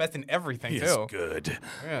in everything He's too. good.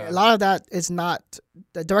 Yeah. a lot of that is not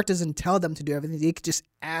the director doesn't tell them to do everything. They could just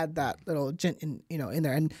add that little in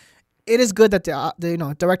there, and it is good that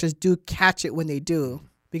the directors do catch it when they do,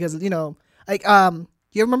 because you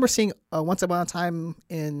remember seeing Once Upon a Time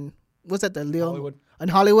in the Leo Hollywood? in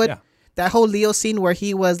Hollywood. Yeah. That whole Leo scene where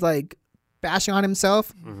he was like bashing on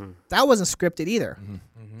himself, that wasn't scripted either.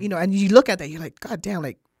 And you look at that, you're like, God damn,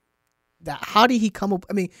 like that. How did he come up?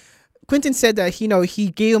 I mean, Quentin said that he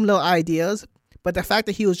gave him little ideas, but the fact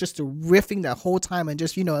that he was just riffing the whole time and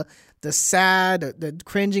just the sad, the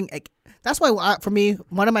cringing. Like, that's why for me,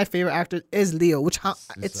 one of my favorite actors is Leo.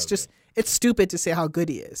 It's stupid to say how good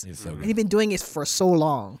he is. He's so good. And he's been doing it for so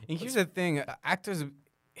long. And here's the thing, actors,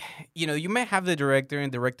 you may have the director,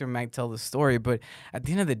 and the director might tell the story, but at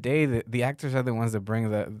the end of the day, the actors are the ones that bring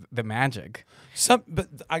the magic.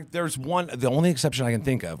 There's the only exception I can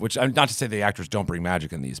think of, which not to say the actors don't bring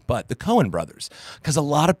magic in these, but the Coen brothers, because a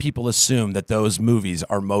lot of people assume that those movies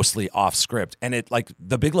are mostly off script, and it like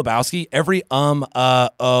The Big Lebowski, every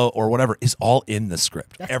or whatever is all in the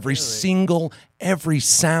script. Every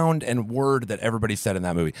sound and word that everybody said in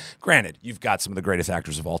that movie. Granted, you've got some of the greatest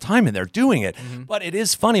actors of all time in there doing it, but it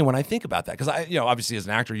is funny when I think about that, because obviously as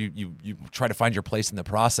an actor, you try to find your place in the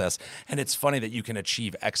process, and it's funny that you can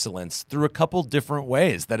achieve excellence through a couple different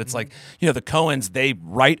ways. That it's like, the Coens, they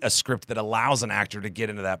write a script that allows an actor to get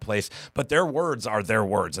into that place, but their words are their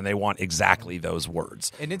words, and they want exactly those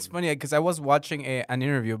words. And it's funny because I was watching an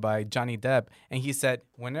interview by Johnny Depp, and he said,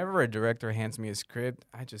 whenever a director hands me a script,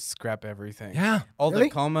 I just scrap everything. Yeah. All Really? the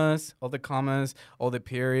commas, all the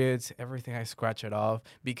periods, everything, I scratch it off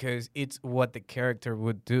because it's what the character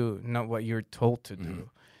would do, not what you're told to do.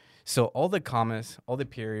 So all the commas, all the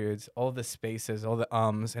periods, all the spaces, all the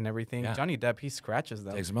and everything, Johnny Depp, he scratches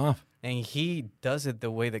them. Takes them off. And he does it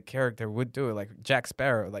the way the character would do it. Like Jack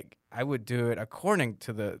Sparrow, like I would do it according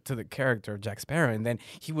to the character of Jack Sparrow, and then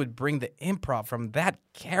he would bring the improv from that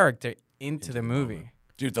character into the movie.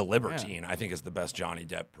 Dude, The Libertine, I think, is the best Johnny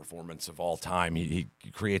Depp performance of all time. He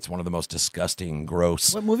creates one of the most disgusting,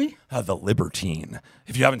 gross... What movie? The Libertine.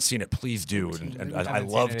 If you haven't seen it, please do. And I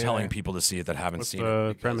love telling people to see it that haven't seen it.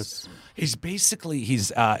 What's the premise? He's basically...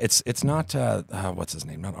 It's not... what's his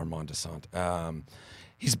name? Not Armand Desant.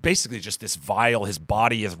 He's basically just this vile, his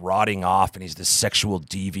body is rotting off, and he's this sexual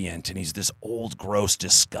deviant, and he's this old, gross,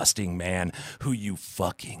 disgusting man who you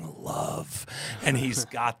fucking love. And he's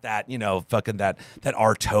got that, fucking that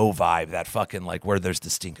Artaud vibe, that fucking, like, where there's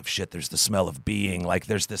the stink of shit, there's the smell of being, like,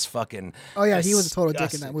 there's this fucking... Oh, yeah, he was a total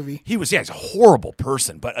dick in that movie. He's a horrible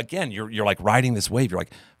person, but again, you're like riding this wave, you're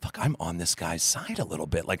like, fuck, I'm on this guy's side a little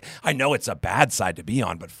bit. Like, I know it's a bad side to be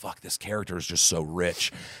on, but fuck, this character is just so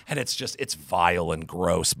rich, and it's vile and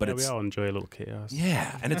gross. But we all enjoy a little chaos.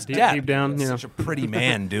 Yeah, and it's deep down, such a pretty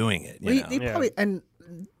man doing it. They probably, and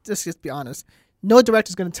just be honest, no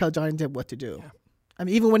director's going to tell Johnny Depp what to do. Yeah. I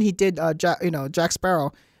mean, even when he did Jack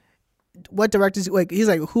Sparrow, what directors he's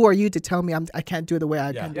like, who are you to tell me I can't do it the way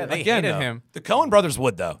I can do it? They hated him. The Coen brothers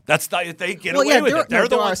would though. They get away with it. They're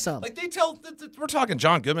the ones. Like they tell. We're talking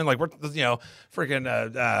John Goodman. Like we're freaking.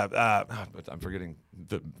 I'm forgetting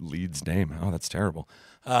the lead's name. Oh, that's terrible.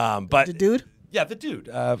 But the dude. Yeah, the dude.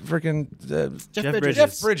 Freaking Jeff Bridges.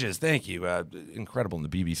 Jeff Bridges. Thank you. Incredible in the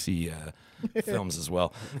BBC films as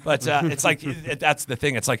well. But it's like that's the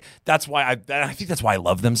thing. It's like that's why I think that's why I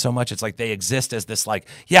love them so much. It's like they exist as this like,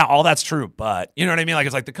 yeah, all that's true, but you know what I mean? Like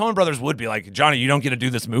it's like the Coen brothers would be like, Johnny, you don't get to do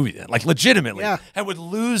this movie then. Like legitimately. Yeah. And would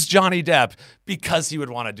lose Johnny Depp because he would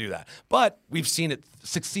want to do that. But we've seen it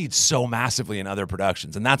succeed so massively in other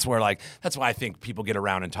productions. And that's where that's why I think people get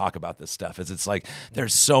around and talk about this stuff is it's like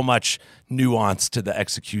there's so much nuance to the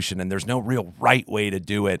execution and there's no real right way to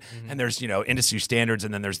do it. Mm-hmm. And there's, industry standards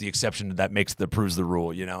and then there's the exception that proves the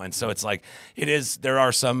rule, and so it's like there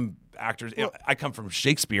are some actors. I come from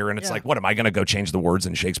Shakespeare, and it's like, what am I going to go change the words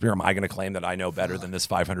in Shakespeare? Am I going to claim that I know better than this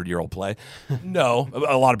 500-year-old play? No,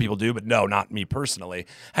 a lot of people do, but no, not me personally.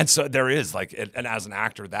 And so there is like, and as an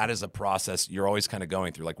actor, that is a process you're always kind of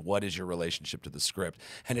going through. Like, what is your relationship to the script?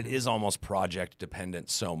 And it is almost project dependent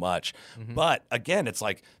so much. But again, it's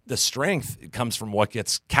like the strength comes from what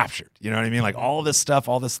gets captured. You know what I mean? Like all this stuff,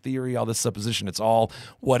 all this theory, all this supposition, it's all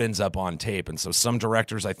what ends up on tape. And so some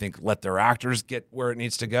directors, I think, let their actors get where it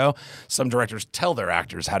needs to go. Some directors tell their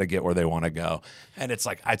actors how to get where they want to go. And it's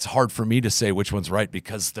like, it's hard for me to say which one's right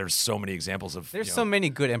because there's so many examples of. There's so many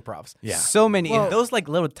good improvs. Yeah. So many. And those like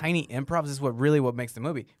little tiny improvs is what makes the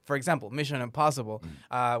movie. For example, Mission Impossible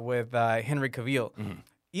with Henry Cavill.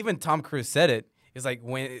 Even Tom Cruise said it. It's like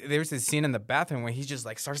when there's this scene in the bathroom when he just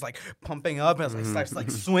like starts like pumping up and like starts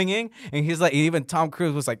like swinging, and he's like, even Tom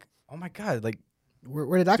Cruise was like, "Oh my god, like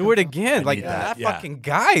where did that do come it from? again?" Like that fucking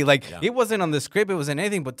guy, like it wasn't on the script, it wasn't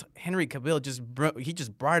anything, but Henry Cavill just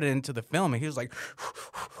brought it into the film, and he was like,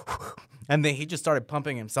 and then he just started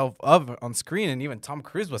pumping himself up on screen, and even Tom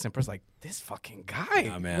Cruise was impressed, like this fucking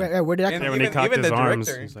guy. Oh, man. Where did that come when he cocked his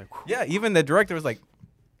arms, he's like, even the director was like.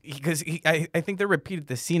 Because I think they repeated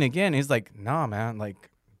the scene again. He's like, "Nah, man, like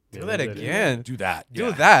do that again. Do that.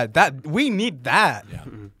 Do that. That we need that." Yeah.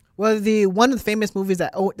 Well, one of the famous movies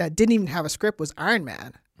that didn't even have a script was Iron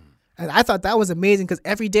Man, and I thought that was amazing because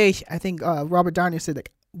every day I think Robert Downey said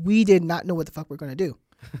like we did not know what the fuck we're gonna do.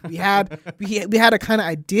 We had a kind of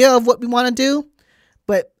idea of what we want to do,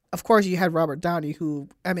 but of course you had Robert Downey, who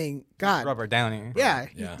I mean, God, Robert Downey. yeah.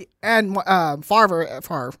 And Favre.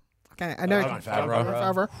 I know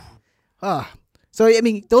Favreau. So I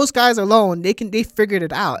mean, those guys alone, they figured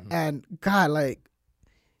it out, and God, like,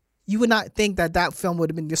 you would not think that film would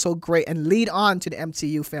have been just so great and lead on to the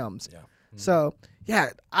MCU films. Yeah. So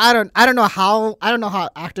I don't know how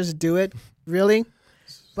actors do it really,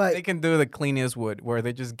 but they can do the Clint Eastwood where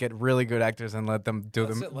they just get really good actors and let them do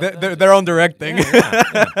their own directing.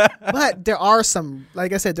 But there are some,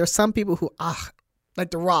 like I said, there's some people who like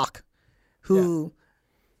The Rock, who.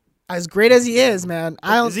 As great as he is, man.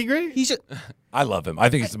 Is he great? He should. I love him. I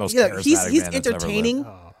think he's the most charismatic he's man that's entertaining, ever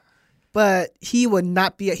lived. but he would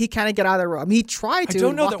not be. He can't get out of the role. I mean, he tried to. I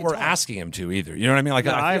don't know that we're asking him to either. You know what I mean? Like,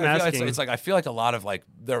 no, I I'm asking. It's like I feel like a lot of like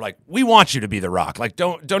they're like, we want you to be The Rock. Like,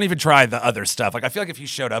 don't even try the other stuff. Like, I feel like if he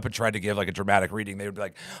showed up and tried to give like a dramatic reading, they would be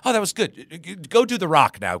like, oh, that was good. Go do The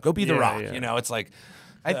Rock now. Go be The Rock. Yeah. You know, it's like.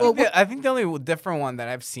 I think the only different one that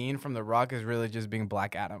I've seen from The Rock is really just being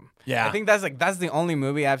Black Adam. Yeah. I think that's the only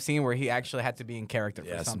movie I've seen where he actually had to be in character for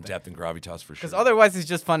something. Some depth and gravitas for sure. Because otherwise it's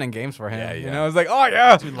just fun and games for him. Yeah. You know, it's like, oh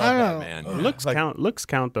yeah. Dude, love that, man. Looks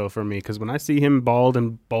count though for me because when I see him bald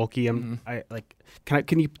and bulky, I like.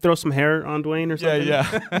 Can you throw some hair on Dwayne or something?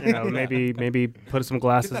 Yeah. You know, maybe put some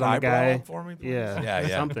glasses on the guy. For me, please. Yeah.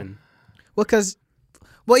 Something.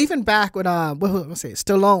 Well, even back when let's say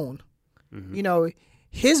Stallone, you know.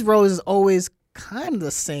 His role is always kind of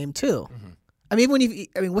the same too. I mean,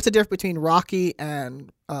 what's the difference between Rocky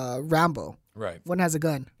and Rambo? Right. One has a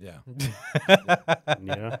gun. Yeah.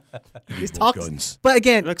 Yeah. He talks guns. But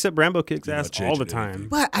again, except Rambo kicks ass all the time.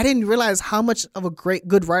 But I didn't realize how much of a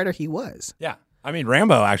good writer he was. Yeah. I mean,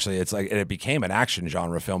 Rambo actually, it's like it became an action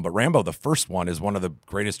genre film, but Rambo, the first one, is one of the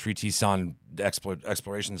greatest treatises on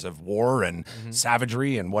explorations of war and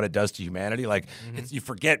savagery and what it does to humanity. Like you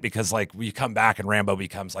forget because like we come back and Rambo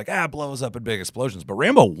becomes like blows up in big explosions, but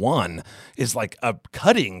Rambo 1 is like a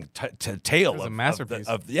cutting tale of a masterpiece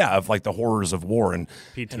of like the horrors of war and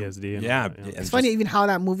PTSD. It's funny even how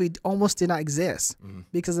that movie almost did not exist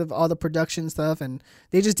because of all the production stuff, and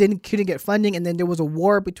they just couldn't get funding, and then there was a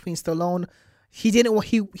war between Stallone. He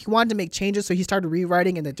wanted to make changes, so he started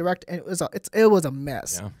rewriting and it was a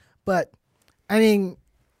mess. Yeah. But I mean,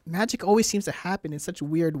 magic always seems to happen in such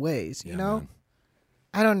weird ways, you know? Man.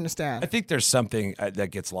 I don't understand. I think there's something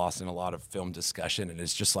that gets lost in a lot of film discussion, and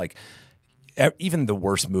it's just like even the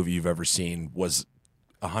worst movie you've ever seen was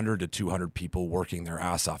 100 to 200 people working their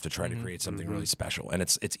ass off to try to create something really special. And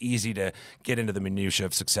it's easy to get into the minutia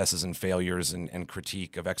of successes and failures and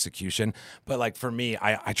critique of execution. But like for me,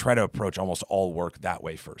 I try to approach almost all work that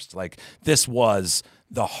way first. Like this was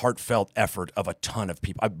the heartfelt effort of a ton of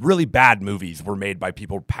people. Really bad movies were made by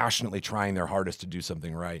people passionately trying their hardest to do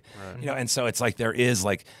something right. You know, and so it's like there is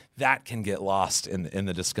like that can get lost in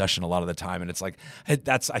the discussion a lot of the time. And it's like,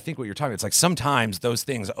 that's, I think what you're talking about. It's like sometimes those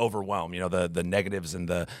things overwhelm, the negatives and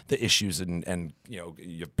the issues and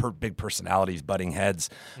you have big personalities butting heads.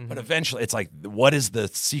 But eventually it's like, what is the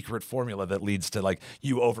secret formula that leads to like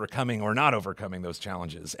you overcoming or not overcoming those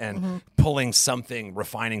challenges and pulling something,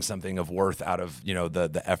 refining something of worth out of,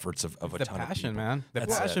 the efforts of a ton of people. The passion, man. The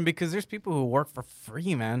That's passion, it. because there's people who work for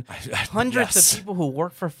free, man. Hundreds of people who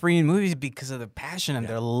work for free in movies because of the passion and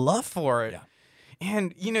their love for it. Yeah.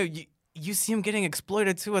 And, you see him getting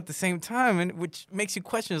exploited too at the same time, and which makes you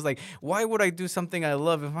question, is like, why would I do something I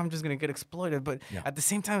love if I'm just gonna get exploited? But at the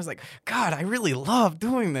same time, it's like, God, I really love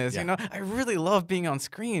doing this. I really love being on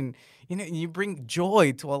screen. You bring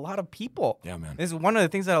joy to a lot of people. Yeah, man. This is one of the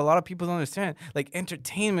things that a lot of people don't understand. Like,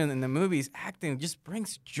 entertainment in the movies, acting just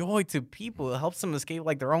brings joy to people. It helps them escape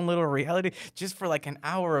like their own little reality just for like an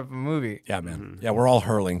hour of a movie. Yeah, man. Yeah, we're all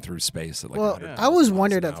hurling through space at like 100 I always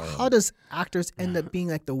wondered miles an hour. how does actors end up being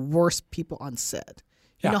like the worst people on set?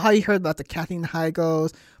 You Yeah. know how you heard about the Kathleen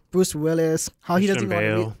Higos, Bruce Willis, how he doesn't Christian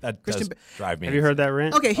even want Bale. to be. That Christian does drive me. Have you heard that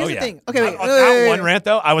rant? Okay, here's Oh, the yeah. thing. Okay, wait. On that one rant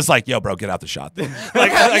though, I was like, "Yo, bro, get out the shot." It's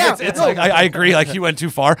like I agree. Like he went too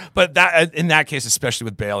far, but that in that case, especially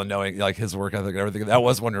with Bale and knowing like his work ethic and everything, that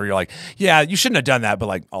was one where you're like, "Yeah, you shouldn't have done that," but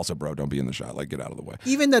like, also, bro, don't be in the shot. Like, get out of the way.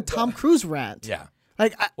 Even the Tom Cruise rant. Yeah.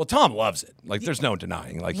 Like, Well, Tom loves it. Like, there's no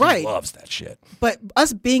denying. Like, Right. he loves that shit. but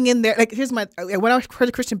us being in there, like, when I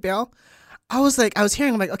heard Christian Bale, I was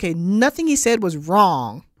hearing, I'm like, okay, nothing he said was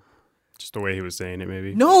wrong. Just the way he was saying it,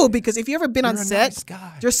 maybe. No, because if you ever been on You're a set, nice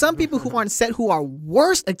guy. there's some people who are on set who are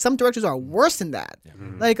worse. Like some directors are worse than that.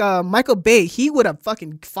 Like Michael Bay, he would have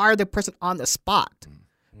fucking fired the person on the spot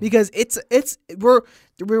because we're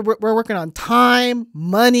working on time,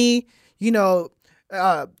 money.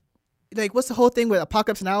 Like what's the whole thing with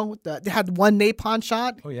Apocalypse Now? They had one napalm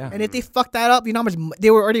shot. Oh, yeah. And if they fucked that up, you know how much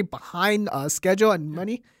they were already behind schedule and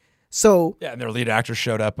money. So Yeah, and their lead actor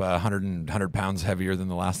showed up 100 pounds heavier than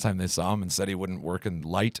the last time they saw him and said he wouldn't work in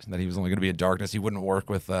light, that he was only going to be in darkness. He wouldn't work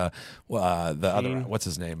with the other, what's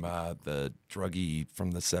his name? The druggie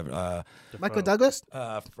from the Michael Douglas?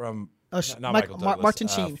 from... Not Michael Douglas. Martin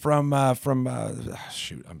Sheen.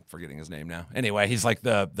 Shoot, I'm forgetting his name now. Anyway, he's like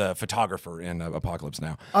the photographer in Apocalypse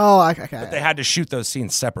Now. Oh, okay. But they had to shoot those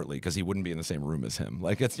scenes separately because he wouldn't be in the same room as him.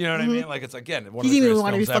 Like it's, you know what I mean? Like it's again one He of the didn't even greatest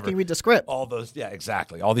want to be films fucking ever. read the script. All those, yeah,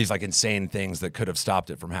 exactly. All these like insane things that could have stopped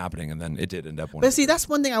it from happening, and then it did end up. But see, that's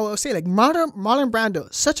one thing I will say. Like Marlon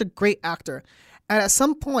Brando, such a great actor, and at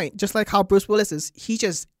some point, just like how Bruce Willis is, he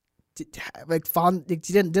just he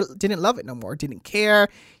didn't love it no more, didn't care.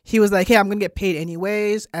 He was like, hey, I'm gonna get paid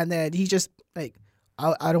anyways, and then he just like,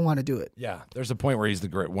 I don't want to do it. Yeah, there's a point where he's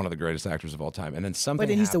one of the greatest actors of all time, and then something. But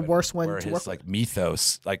then he's the happened worst one where to his, work like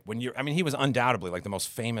mythos, like when you're. I mean, he was undoubtedly like the most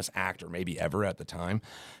famous actor maybe ever at the time,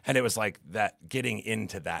 and it was like that getting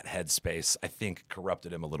into that headspace. I think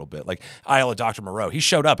corrupted him a little bit. Like Isle of Dr. Moreau, he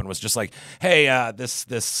showed up and was just like, "Hey,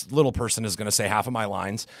 this little person is going to say half of my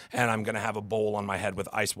lines, and I'm going to have a bowl on my head with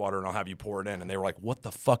ice water, and I'll have you pour it in." And they were like, "What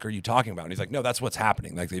the fuck are you talking about?" And he's like, "No, that's what's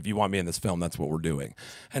happening. Like if you want me in this film, that's what we're doing."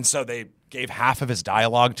 And so they gave half of his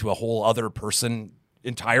dialogue to a whole other person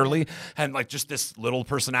entirely, and like just this little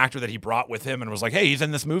person actor that he brought with him and was like, hey, he's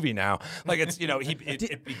in this movie now. Like it's,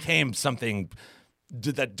 it became something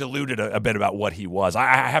that diluted a bit about what he was. I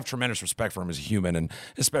have tremendous respect for him as a human, and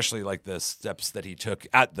especially like the steps that he took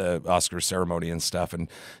at the Oscar ceremony and stuff, and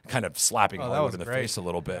kind of slapping Hollywood in the face a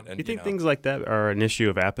little bit. And, do you think things like that are an issue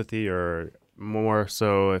of apathy, or more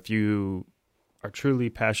so if you are truly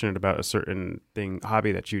passionate about a certain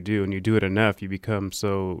hobby that you do, and you do it enough, you become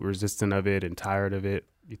so resistant of it and tired of it?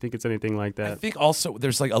 You think it's anything like that? I think also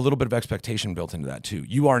there's like a little bit of expectation built into that too.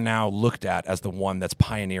 You are now looked at as the one that's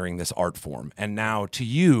pioneering this art form. And now to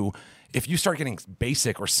you, if you start getting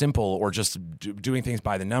basic or simple or just doing things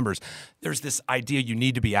by the numbers, there's this idea you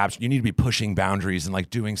need to be you need to be pushing boundaries and like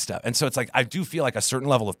doing stuff. And so it's like I do feel like a certain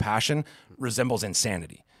level of passion resembles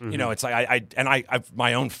insanity. Mm-hmm. You know, it's like I've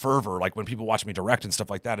my own fervor. Like when people watch me direct and stuff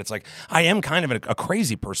like that, it's like I am kind of a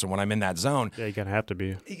crazy person when I'm in that zone. Yeah, you kind of have to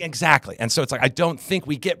be. Exactly. And so it's like I don't think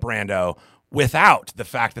we get Brando without the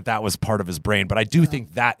fact that was part of his brain. But I do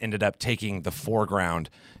think that ended up taking the foreground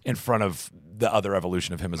in front of the other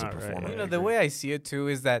evolution of him as a performer. You know, the way I see it too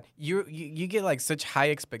is that you get like such high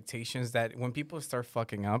expectations that when people start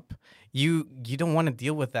fucking up, you don't want to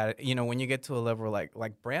deal with that. You know, when you get to a level like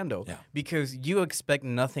Brando, because you expect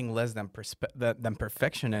nothing less than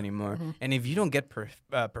perfection anymore. Mm-hmm. And if you don't get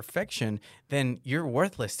perfection, then you're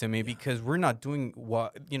worthless to me because we're not doing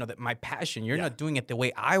my passion. You're not doing it the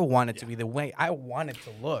way I want it to be, the way I want it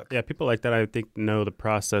to look. Yeah, people like that I think know the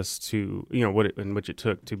process to in which it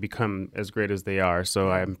took to become as great great as they are. So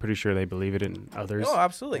I'm pretty sure they believe it in others. Oh,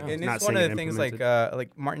 absolutely. Yeah. And Not it's one saying of it the things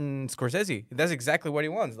like Martin Scorsese. That's exactly what he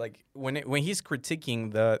wants. Like when he's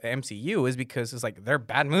critiquing the MCU is because it's like they're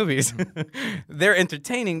bad movies. They're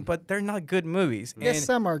entertaining, but they're not good movies. Yes, And-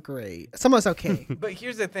 some are great. Some are okay. but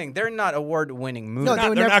here's the thing: they're not award-winning movies. No, They're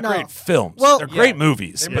would not never- great no. films. Well- they're great Yeah.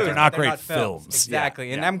 movies, but movies, they're not but great films. Exactly.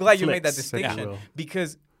 Yeah. And I'm glad you made that Flicks, if distinction you will.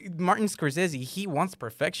 because Martin Scorsese, he wants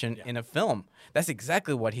perfection in a film. That's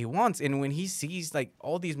exactly what he wants. And when he sees like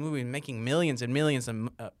all these movies making millions and millions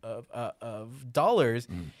of dollars,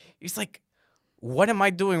 he's like, what am I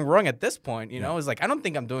doing wrong at this point? You know, it's like I don't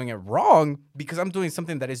think I'm doing it wrong because I'm doing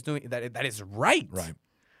something that is that is right. Right.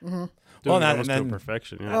 Doing Well, it and almost to then-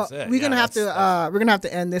 perfection. Yeah. Well, That's it. we're gonna Yeah, have to that's- we're gonna have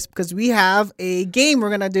to end this because we have a game we're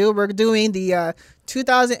gonna do. We're doing the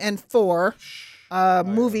 2004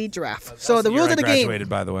 movie draft. So the Year rules I of the game. graduated,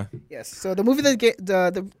 by the way. Yes. So the movie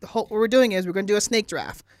the whole, what we're doing is we're gonna do a snake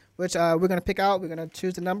draft, which we're gonna pick out. We're gonna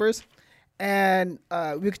choose the numbers, and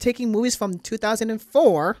we're taking movies from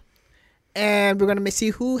 2004, and we're gonna see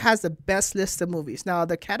who has the best list of movies. Now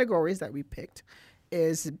the categories that we picked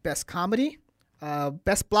is best comedy,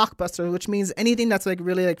 best blockbuster, which means anything that's like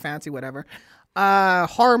really like fancy, whatever,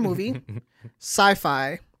 horror movie,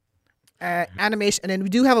 sci-fi. Animation, and then we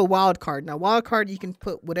do have a wild card. Now, wild card, you can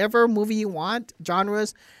put whatever movie you want,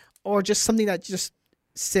 genres, or just something that's just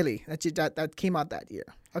silly that came out that year.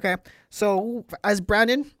 Okay, so as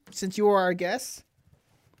Brandon, since you are our guest,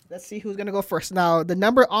 let's see who's gonna go first. Now, the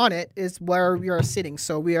number on it is where we are sitting.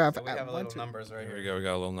 So we have, We have a one, little two. numbers right Here we here. go. We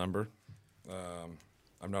got a little number.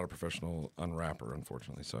 I'm not a professional unwrapper,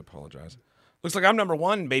 unfortunately, so I apologize. Looks like I'm number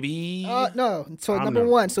one, baby. No, so I'm number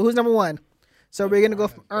number- one. So who's number one? So we're gonna go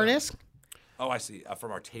from Ernest. Oh, I see.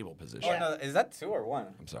 From our table position. Oh, no, is that 2 or 1?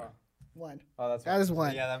 I'm sorry. One. Oh, that's That is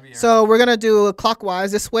one. Yeah, that'd be So we're gonna do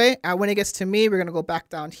clockwise this way, and when it gets to me, we're gonna go back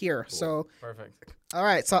down here. So, perfect. all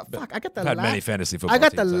right. So fuck, I got the I've had last. many fantasy football I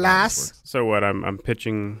got the teams. I know how this last. works. So what? I'm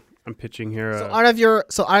pitching here. So out of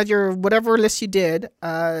your whatever list you did,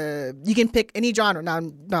 you can pick any genre.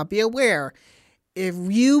 Now be aware, if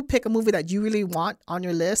you pick a movie that you really want on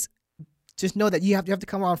your list, just know that you have to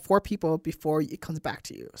come around 4 people before it comes back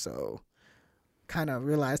to you. So kind of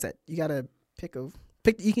realize that you gotta pick.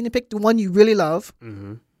 You can pick the one you really love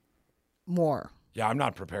more. Yeah, I'm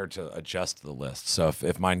not prepared to adjust the list. So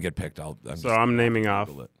if mine get picked, I'm naming off.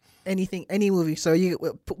 Anything, any movie. So you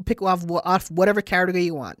pick off whatever category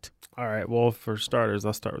you want. All right. Well, for starters,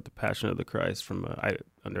 I'll start with The Passion of the Christ from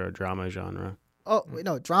under a drama genre. Oh wait,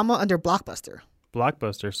 no, drama under blockbuster,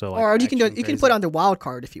 Blockbuster. So like or you can action, put crazy. it under wild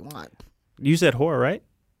card if you want. You said horror, right?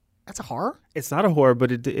 That's a horror. It's not a horror,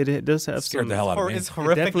 but it does have Scared some. the hell out of me. It's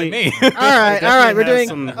horrific to definitely- me. All right, all right. We're has doing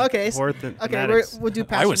some okay. horror Okay, thematics. we'll do. I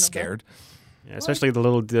Passion was of the- scared. Yeah, especially the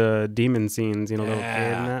little demon scenes, little kid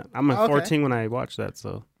and that. I'm Okay. 14 when I watched that,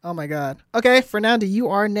 so. Oh my god. Okay, Fernando, you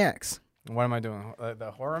are next. What am I doing?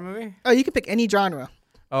 The horror movie? Oh, you can pick any genre.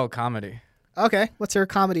 Oh, comedy. Okay, what's your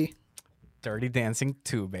comedy? Dirty Dancing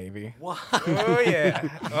 2, baby. What? Oh yeah.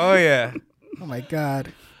 Oh yeah. Oh my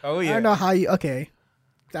god. Oh I yeah. don't know how you. Okay,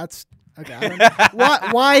 that's okay. I don't know.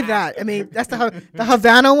 Why that? I mean, that's the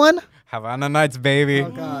Havana one. Havana Nights, baby. Oh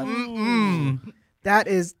god. Mm. That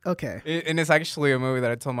is okay. And it's actually a movie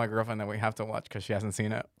that I told my girlfriend that we have to watch because she hasn't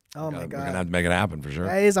seen it. Oh my We're gonna god. have to make it happen for sure.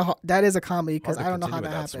 That is a comedy because Hard to I don't know how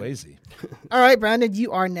continue that without happened. Swayze. All right, Brandon,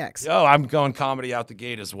 you are next. Yo, I'm going comedy out the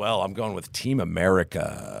gate as well. I'm going with Team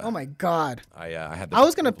America. Oh my god. I had. I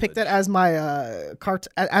was gonna pick that as my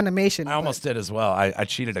animation. I almost did as well. I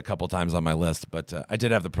cheated a couple times on my list, but I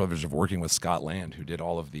did have the privilege of working with Scott Land, who did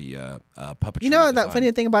all of the puppetry. You know, the design.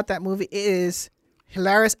 funny thing about that movie is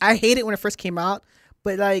hilarious. I hated it when it first came out,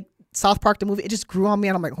 but like South Park, the movie, it just grew on me,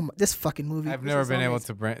 and I'm like, oh my, this fucking movie. I've this never is been able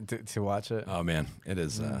amazing. to watch it. Oh man, it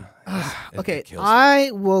is. Okay, it kills me.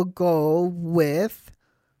 I will go with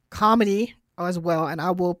comedy as well, and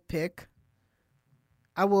I will pick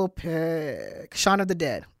Shaun of the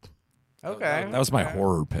Dead. Okay. That was my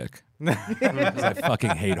horror pick. 'Cause I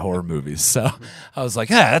fucking hate horror movies, so I was like,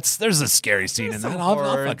 yeah, there's a scary scene in that. I'll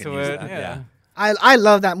horror fucking to use it, that. yeah. I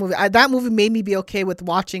love that movie. That movie made me be okay with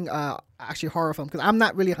watching actually horror film because I'm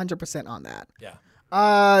not really 100% on that. Yeah.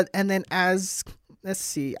 And then let's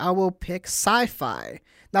see, I will pick sci-fi.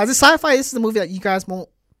 Now, this sci-fi, this is a movie that you guys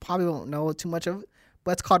probably won't know too much of,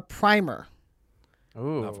 but it's called Primer.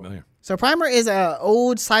 Ooh. Not familiar. So Primer is a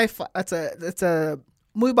old sci-fi. It's a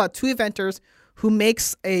movie about 2 inventors who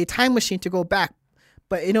makes a time machine to go back.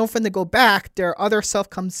 But when they go back, their other self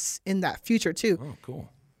comes in that future too. Oh, cool.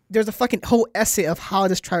 There's a fucking whole essay of how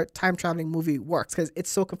this time traveling movie works because it's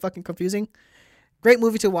so fucking confusing. Great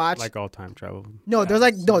movie to watch. Like all time travel. No,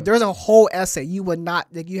 there's a whole essay. You would not,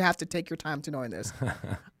 like, you have to take your time to knowing this.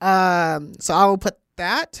 So I will put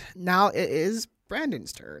that. Now it is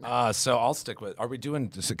Brandon's turn. So I'll stick with. Are we doing?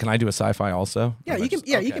 Can I do a sci-fi also? Yeah, you can.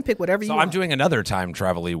 Yeah, you can pick whatever you So want. I'm doing another time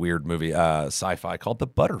travel-y weird movie, sci-fi called The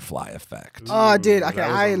Butterfly Effect. Oh, dude. Okay, that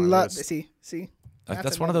was I on my love. list. See.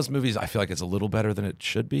 That's one of those movies I feel like it's a little better than it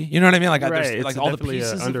should be. You know what I mean? Like, Right, there's, it's like all the definitely,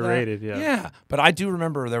 pieces underrated, of that. yeah. Yeah, but I do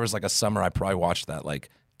remember there was like a summer I probably watched that like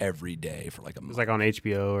every day for like a It month. was like on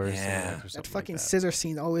HBO or Yeah. something. Or That something fucking like that. scissor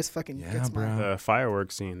scene always fucking Yeah, gets bro. my. The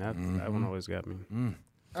fireworks scene. That one always got me.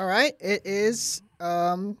 All right, it is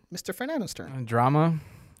Mr. Fernando's turn. Drama.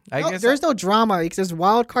 I No, guess there's no drama because there's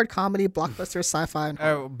wild card comedy, blockbuster, sci-fi. And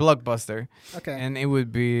Blockbuster. okay. And it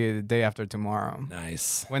would be The Day After Tomorrow.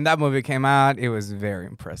 Nice. When that movie came out, it was very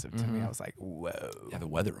impressive to me. I was like, whoa. Yeah, the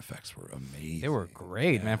weather effects were amazing. They were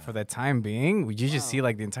great, man, for the time being. You just see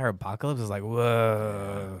like the entire apocalypse. It was like,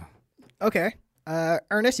 whoa. Okay.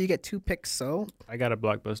 Ernest, you get 2 picks. So I got a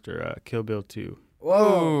blockbuster, Kill Bill 2.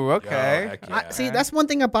 Whoa, Yeah, okay. heck yeah. see, that's one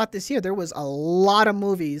thing about this year. There was a lot of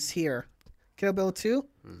movies here. Kill Bill 2.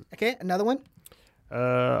 Okay, another one.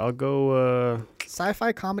 I'll go.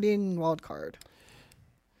 Sci-fi, comedy, and wild card.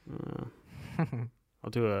 I'll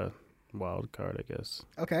do a wild card, I guess.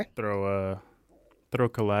 Okay. Throw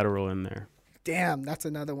Collateral in there. Damn, that's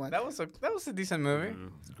another one. That was a decent movie.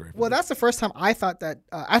 It's a great Well, that's the first time I thought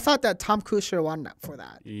that Tom Cruise should have won that for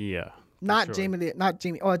that. Yeah. Not sure. Jamie. Not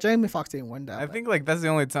Jamie. Oh, Jamie Foxx didn't win that. I but think like that's the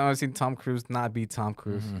only time I've seen Tom Cruise not be Tom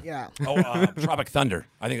Cruise. Yeah. Tropic Thunder.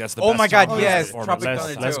 I think that's the Oh best my God, Tom Cruise yes, performance. Tropic Les-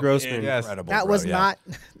 Thunder Les too. Grossman. Yes. Incredible, That bro, was yeah. not.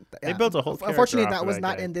 They built a whole character Unfortunately, off that of was that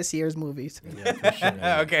not guy. in this year's movies. Yeah, for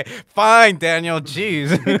sure. Okay, fine, Daniel.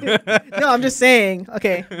 Jeez. No, I'm just saying.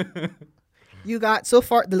 Okay. You got so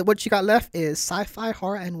far. What you got left is sci-fi,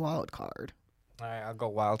 horror, and wild card. All right, I'll go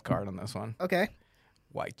wild card on this one. Okay.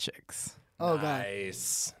 White chicks. Oh god.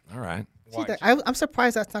 Nice. All right. See, I'm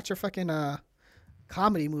surprised that's not your fucking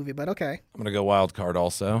comedy movie, but okay. I'm gonna go wild card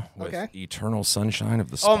also with Okay. Eternal Sunshine of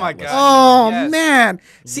the Oh my Spotless God. Oh Yes. man.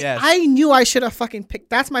 See, Yes. I knew I should have fucking picked.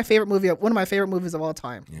 That's my favorite movie. One of my favorite movies of all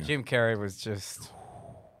time. Jim Carrey was just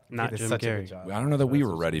Not he did Jim such a good Carrey. job. I don't know that we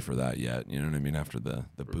were ready for that yet. You know what I mean? After the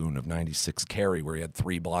boon of '96 Carey, where he had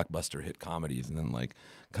 3 blockbuster hit comedies, and then like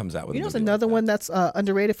comes out with. You a know, what's movie another like one that's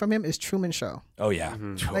underrated from him is Truman Show. that. Oh yeah.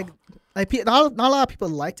 Not a lot of people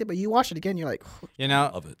liked it, but you watch it again, you're like, You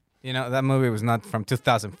know, Love it. that movie was not from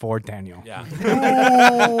 2004, Daniel. Yeah.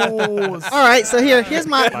 all right. So here's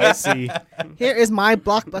my Spicy. here is my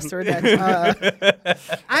blockbuster. That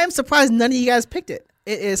I am surprised none of you guys picked it.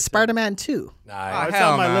 It is Spider-Man 2. Nice. It's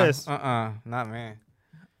on my list. Not me.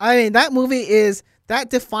 I mean, that movie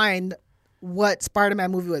defined what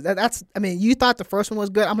Spider-Man movie was. That's I mean, you thought the first one was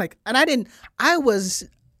good. I'm like, and I was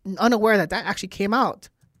unaware that actually came out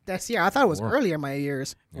this year. I thought it was earlier in my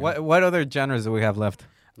years. What other genres do we have left?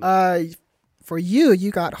 For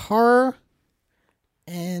you got horror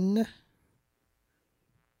and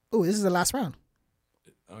this is the last round.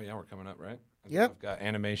 Oh yeah, we're coming up, right? I think Yep. I've got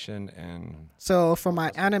animation and So for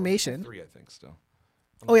my animation, 3, I think still.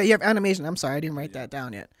 oh yeah, you have animation. I'm sorry, I didn't write that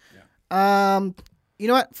down yet. You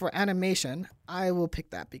know what? For animation, I will pick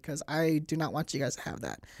that because I do not want you guys to have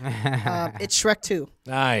that. It's Shrek 2.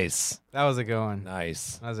 Nice. That was a good one.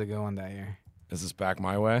 Nice. That was a good one that year. Is this back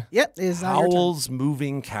my way? Yep, it is now your turn. Howl's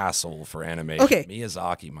Moving Castle for animation. Okay.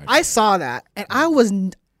 Miyazaki, my I friend. saw that and I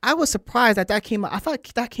was surprised that came out. I thought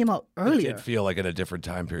that came out It earlier. did feel like at a different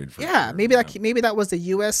time period. For Yeah, sure, maybe that was the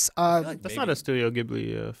U.S. That's not a Studio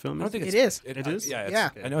Ghibli film. I don't think It is. It is? Yeah, Yeah.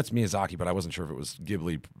 I know it's Miyazaki, but I wasn't sure if it was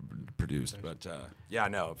Ghibli produced. But yeah,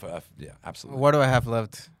 no, yeah, absolutely. What do I have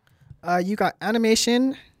left? You got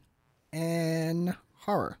animation and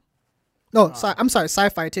horror. No, I'm sorry,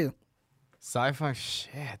 sci-fi too. Sci-fi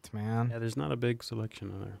shit, man. Yeah, there's not a big selection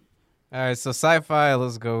on there. All right, so sci-fi.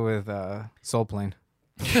 Let's go with Soul Plane.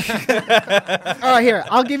 All right, here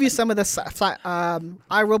I'll give you some of the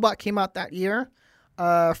iRobot came out that year.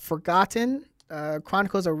 Forgotten,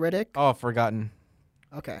 Chronicles of Riddick. Oh, Forgotten.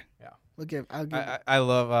 Okay, Yeah. I'll give. I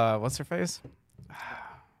love what's her face?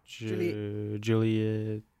 Juliet.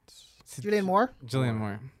 Julianne Moore. Julianne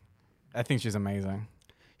Moore. I think she's amazing.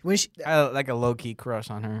 When she, I like a low key crush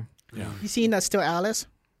on her. you seen Still Alice?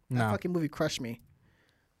 That No. fucking movie crushed me.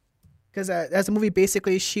 Because that's a movie.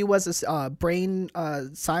 Basically, she was this brain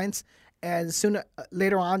science, and sooner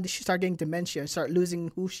later on, she started getting dementia, started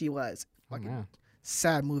losing who she was. Fucking Yeah.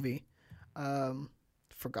 sad movie.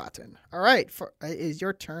 Forgotten. All right, is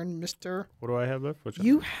your turn, Mister. What do I have left? Which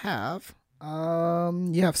You have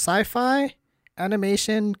sci-fi,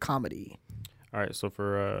 animation, comedy. All right, so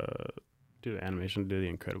for do the animation, do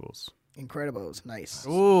The Incredibles. Incredibles, nice.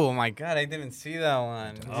 Oh my god, I didn't see that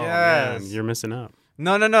one. Oh Yes. man, you're missing out.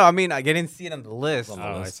 No. I mean, I didn't see it on the list. On the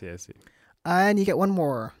Oh, list. I see. And you get one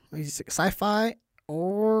more. Sci-fi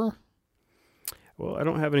or Well, I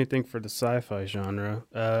don't have anything for the sci-fi genre.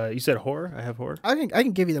 You said horror. I have horror. I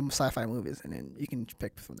can give you the sci-fi movies, and then you can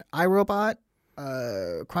pick from there. iRobot,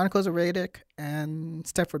 Chronicles of Riddick, and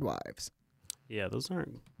Stepford Wives. Yeah, those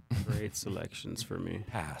aren't great selections for me.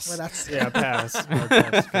 Pass. Well, that's Yeah, pass.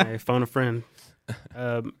 Pass. Okay, phone a friend.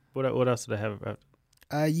 What else did I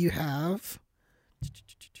have? you have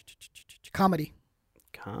comedy.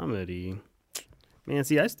 Comedy. Man,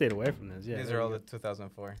 see, I stayed away from this. Yeah, These are all the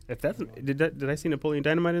 2004. If that's did I see Napoleon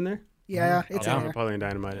Dynamite in there? Yeah, Mhm. it's Yeah. in there. Napoleon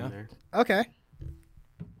Dynamite Yeah. in there. Okay,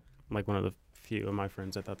 I'm like one of the few of my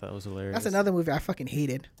friends. I thought that was hilarious. that's another movie I fucking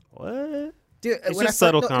hated. What? Dude, It's when just I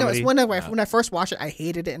subtle no, comedy. it's when I first watched it, I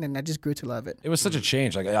hated it, and then I just grew to love it. It was such a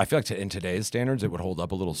change. Like I feel like in today's standards, it would hold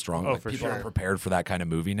up a little stronger. Oh, like, for people sure. are prepared for that kind of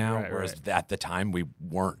movie now, Right, whereas right. at the time we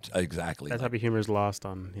weren't exactly. That like- type of humor is lost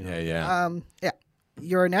on. yeah. Yeah,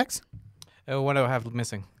 you're next. What do I have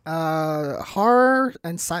missing? Horror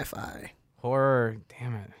and sci-fi. Horror.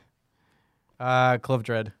 Damn it. Club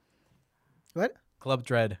Dread. What? Club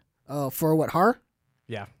Dread. Oh, for what, horror?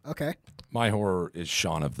 Yeah. Okay, My horror is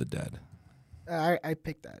Shaun of the Dead. I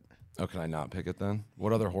picked that. Oh, can I not pick it then?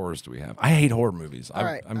 What other horrors do we have? I hate horror movies. All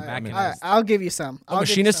right, I'm all right, in. all right, I'll give you some. Oh, I'll give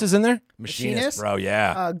you Machinist some. is in there? Machinist? Bro,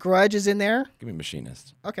 yeah. Grudge is in there. Give me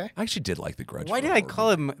Machinist. Okay. I actually did like The Grudge. Why for did a I horror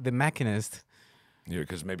call him the Machinist? movie.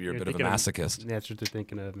 Because maybe you're a You're bit of a thinking masochist. That's what they're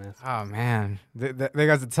thinking of, man. Oh man, they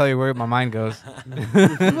got to tell you where my mind goes.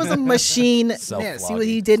 He was a machine. Self-flogging. See what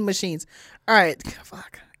he did machines. All right.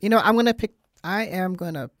 Fuck. I am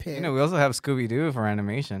gonna pick. You know, we also have Scooby Doo for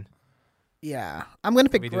animation. Yeah. I'm gonna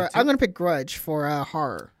pick. We do too. I'm gonna pick Grudge for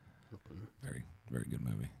horror. Very, very good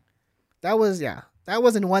movie. That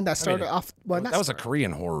wasn't one that started off. Well, That was a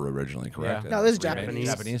Korean horror originally, correct? Yeah. No, this is Remake? Japanese.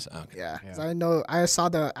 Japanese? Oh, okay. Yeah. Yeah. 'Cause I know. I saw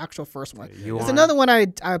the actual first one. You There's want- another one I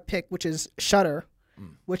picked, which is Shudder,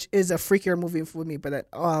 which is a freakier movie for me. But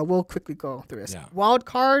we'll quickly go through this. Yeah. Wild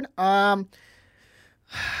card.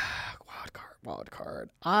 Wild card.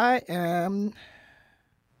 I am.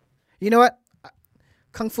 You know what?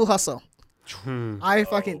 Kung Fu Hustle. I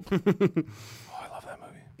fucking Oh, I love that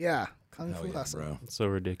movie. yeah. Kung Hell Fu yeah, Hustle. bro. It's so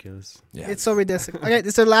ridiculous. Yeah. It's so ridiculous. Okay, this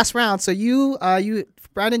is the last round. So you,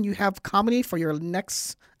 Brandon, you have comedy for your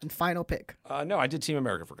next and final pick. No, I did Team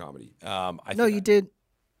America for comedy. No, you did.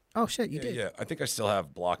 Oh shit, you did. Yeah, I think I still have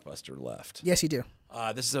Blockbuster left. Yes, you do.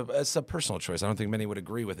 It's a personal choice. I don't think many would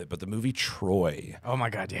agree with it, but the movie Troy. Oh my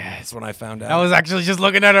God, yes. That's when I found out. I was actually just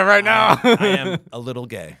looking at it right now. I am a little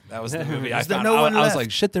gay. That was the movie. I found. no I one was left.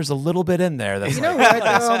 like, shit. There's a little bit in there. That's You know like,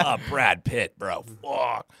 what, Brad Pitt, bro.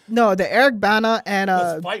 Fuck. No, the Eric Bana and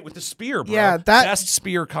Let's fight with the spear, bro. yeah, that- best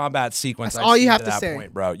spear combat sequence. That's I've all you seen have to to that say.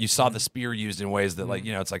 point, bro. You saw the spear used in ways that, like,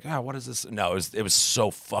 it's like, what is this? No, it was so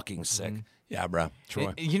fucking sick. Yeah, bro.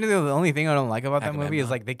 Troy. You know, the only thing I don't like about that Agamemnon. movie is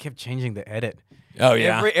like they kept changing the edit. Oh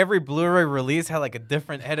yeah. Every Blu-ray release had like a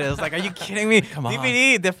different edit. It was like, are you kidding me? Come on.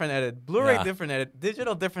 DVD different edit, Blu-ray Yeah. different edit,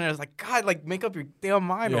 digital different edit. It's like, God, like make up your damn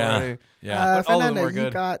mind Yeah. already. Yeah. But all of them Fernando, were you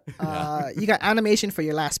good. got you got animation for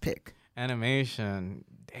your last pick, Animation,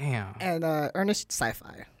 damn. and Ernest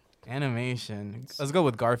sci-fi. Animation. Let's go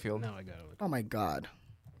with Garfield. Now I got it. Oh my God,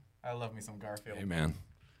 I love me some Garfield. Hey man.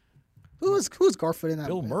 who's Garfield in that?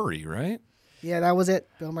 Bill movie? Murray, right? Yeah, that was it.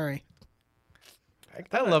 Bill Murray.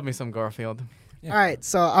 I love me some Garfield. Yeah. All right,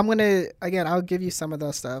 so I'm gonna I'll give you some of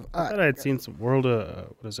those stuff. I thought I had seen some War of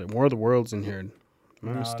the Worlds in here. Am I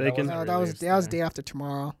No, that mistaken? wasn't no, released, that was yeah. day after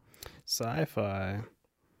tomorrow. Sci-fi.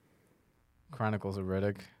 Chronicles of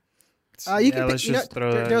Riddick. You can let's pick, just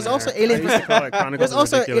throw that there's in also there. Aliens I used to call it Chronicles There's of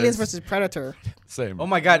also Ridiculous. Aliens versus Predator. Same. Oh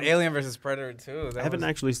my God, Alien versus Predator too. I haven't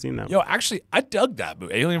actually seen that. Yo, actually, I dug that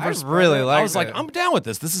movie. Alien I vs. really Predator. I liked was like, it. I'm down with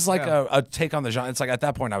this. This is like Yeah. a take on the genre. It's like at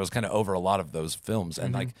that point, I was kind of over a lot of those films, and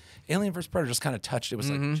Mm-hmm. like Alien vs. Predator just kind of touched. It was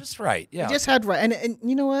like just right. Yeah. It just had and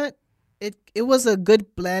you know what? It was a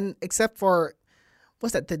good blend, except for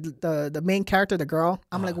what's that? The main character, the girl.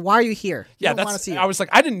 I'm like, why are you here? You yeah, don't wanna that's. see I you. was like,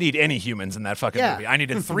 I didn't need any humans in that fucking Yeah. movie. I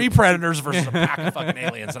needed 3 predators versus a pack of fucking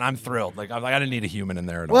aliens, and I'm thrilled. Like, I didn't need a human in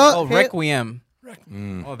there at all. Well, Oh, hey, Requiem.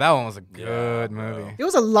 Oh, that one was a good movie. there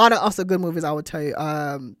was a lot of also good movies. I would tell you.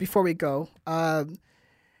 Before we go,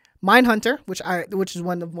 Mindhunter, which is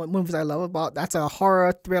one of the movies I love about. That's a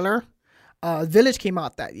horror thriller. Village came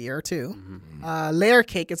out that year too. Layer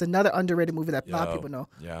Cake is another underrated movie that a lot of people know.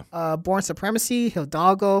 Yeah. Born Supremacy,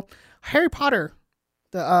 Hidalgo, Harry Potter,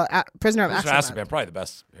 the Prisoner of Azkaban, Azkaban. probably the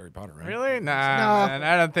best Harry Potter, right? Really? Nah, No. man,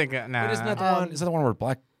 I don't think. Nah. Wait, isn't that the one? Is that the one where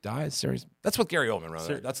Black dies. Sirius. That's with Gary Oldman,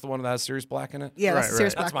 right? That's the one that has Sirius Black in it. Yeah, that's Right,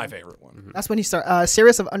 Sirius That's Black. my favorite one. That's when he started.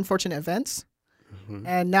 Series of Unfortunate Events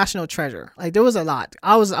and National Treasure. Like there was a lot.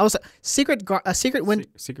 I was Secret Window. Secret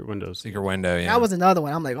Windows. Secret Window. Yeah, That was another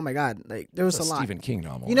one. I'm like, oh my god, like there was a a lot. Stephen King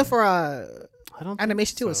novel. You know, for I don't think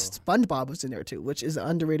animation too, so. SpongeBob was in there too, which is an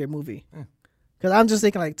underrated movie. Because I'm just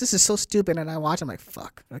thinking like this is so stupid, and I watch. I'm like,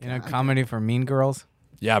 fuck. Okay, You know, comedy for Mean Girls.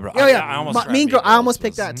 Yeah, bro. Oh yeah, I almost grabbed Mean Girl. I almost was-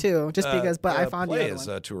 picked that too, just because. But I found the play other is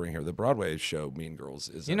one. touring here. The Broadway show Mean Girls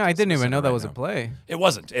is. You know, I didn't even know that right was now. a play. It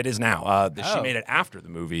wasn't. It is now. She Oh. made it after the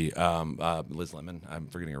movie. Liz Lemon. I'm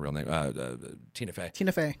forgetting her real name. Tina Fey.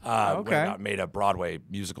 Tina Fey. Okay. Made a Broadway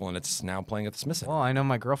musical, and it's now playing at the Smith Center. Well, I know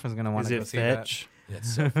my girlfriend's gonna want Is to go it see fetch?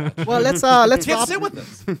 It's so fun. Well, let's Can't wrap. sit with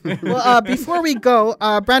us. Well, before we go,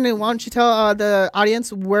 Brandon, why don't you tell the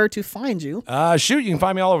audience where to find you? Shoot, you can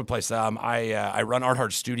find me all over the place. I run Art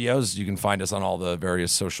Hard Studios. You can find us on all the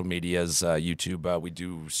various social medias. YouTube, we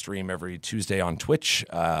do stream every Tuesday on Twitch.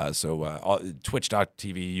 Twitch.tv,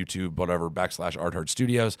 YouTube, whatever, /Art Hard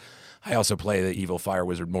Studios. I also play the evil fire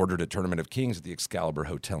wizard Mordred at Tournament of Kings at the Excalibur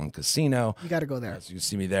Hotel and Casino. You got to go there. So you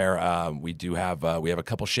see me there. We have a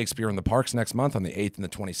couple Shakespeare in the Parks next month on the 8th and the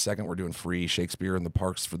 22nd. We're doing free Shakespeare in the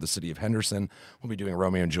Parks for the city of Henderson. We'll be doing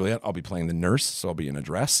Romeo and Juliet. I'll be playing the nurse, so I'll be in a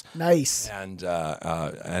dress. Nice. And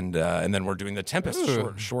then we're doing the Tempest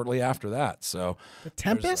shortly after that. So The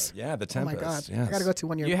Tempest? yeah, the Oh my Tempest. god, Yes. I got to go to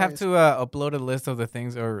one of your. You have plays. to upload a list of the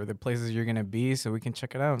things or the places you're gonna be, so we can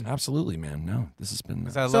check it out. Absolutely, man. No, this has been.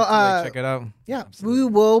 'Cause I'd So, love to check it out. Yeah, we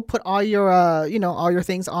will put all your all your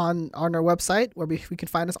things on our website where we can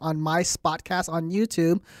find us on My Spotcast on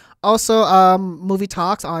YouTube, also Movie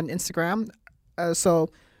Talks on Instagram. So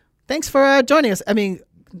thanks for joining us. I mean,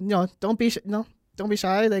 don't be don't be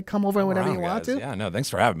shy. Like come over whenever around, you want guys. to. Yeah, no, thanks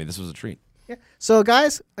for having me. This was a treat. Yeah. So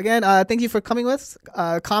guys, again, thank you for coming with.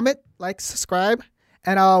 Comment, like, subscribe,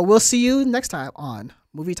 and we'll see you next time on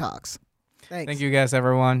Movie Talks. Thanks. Thank you guys,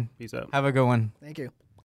 everyone. Peace out. Have a good one. Thank you.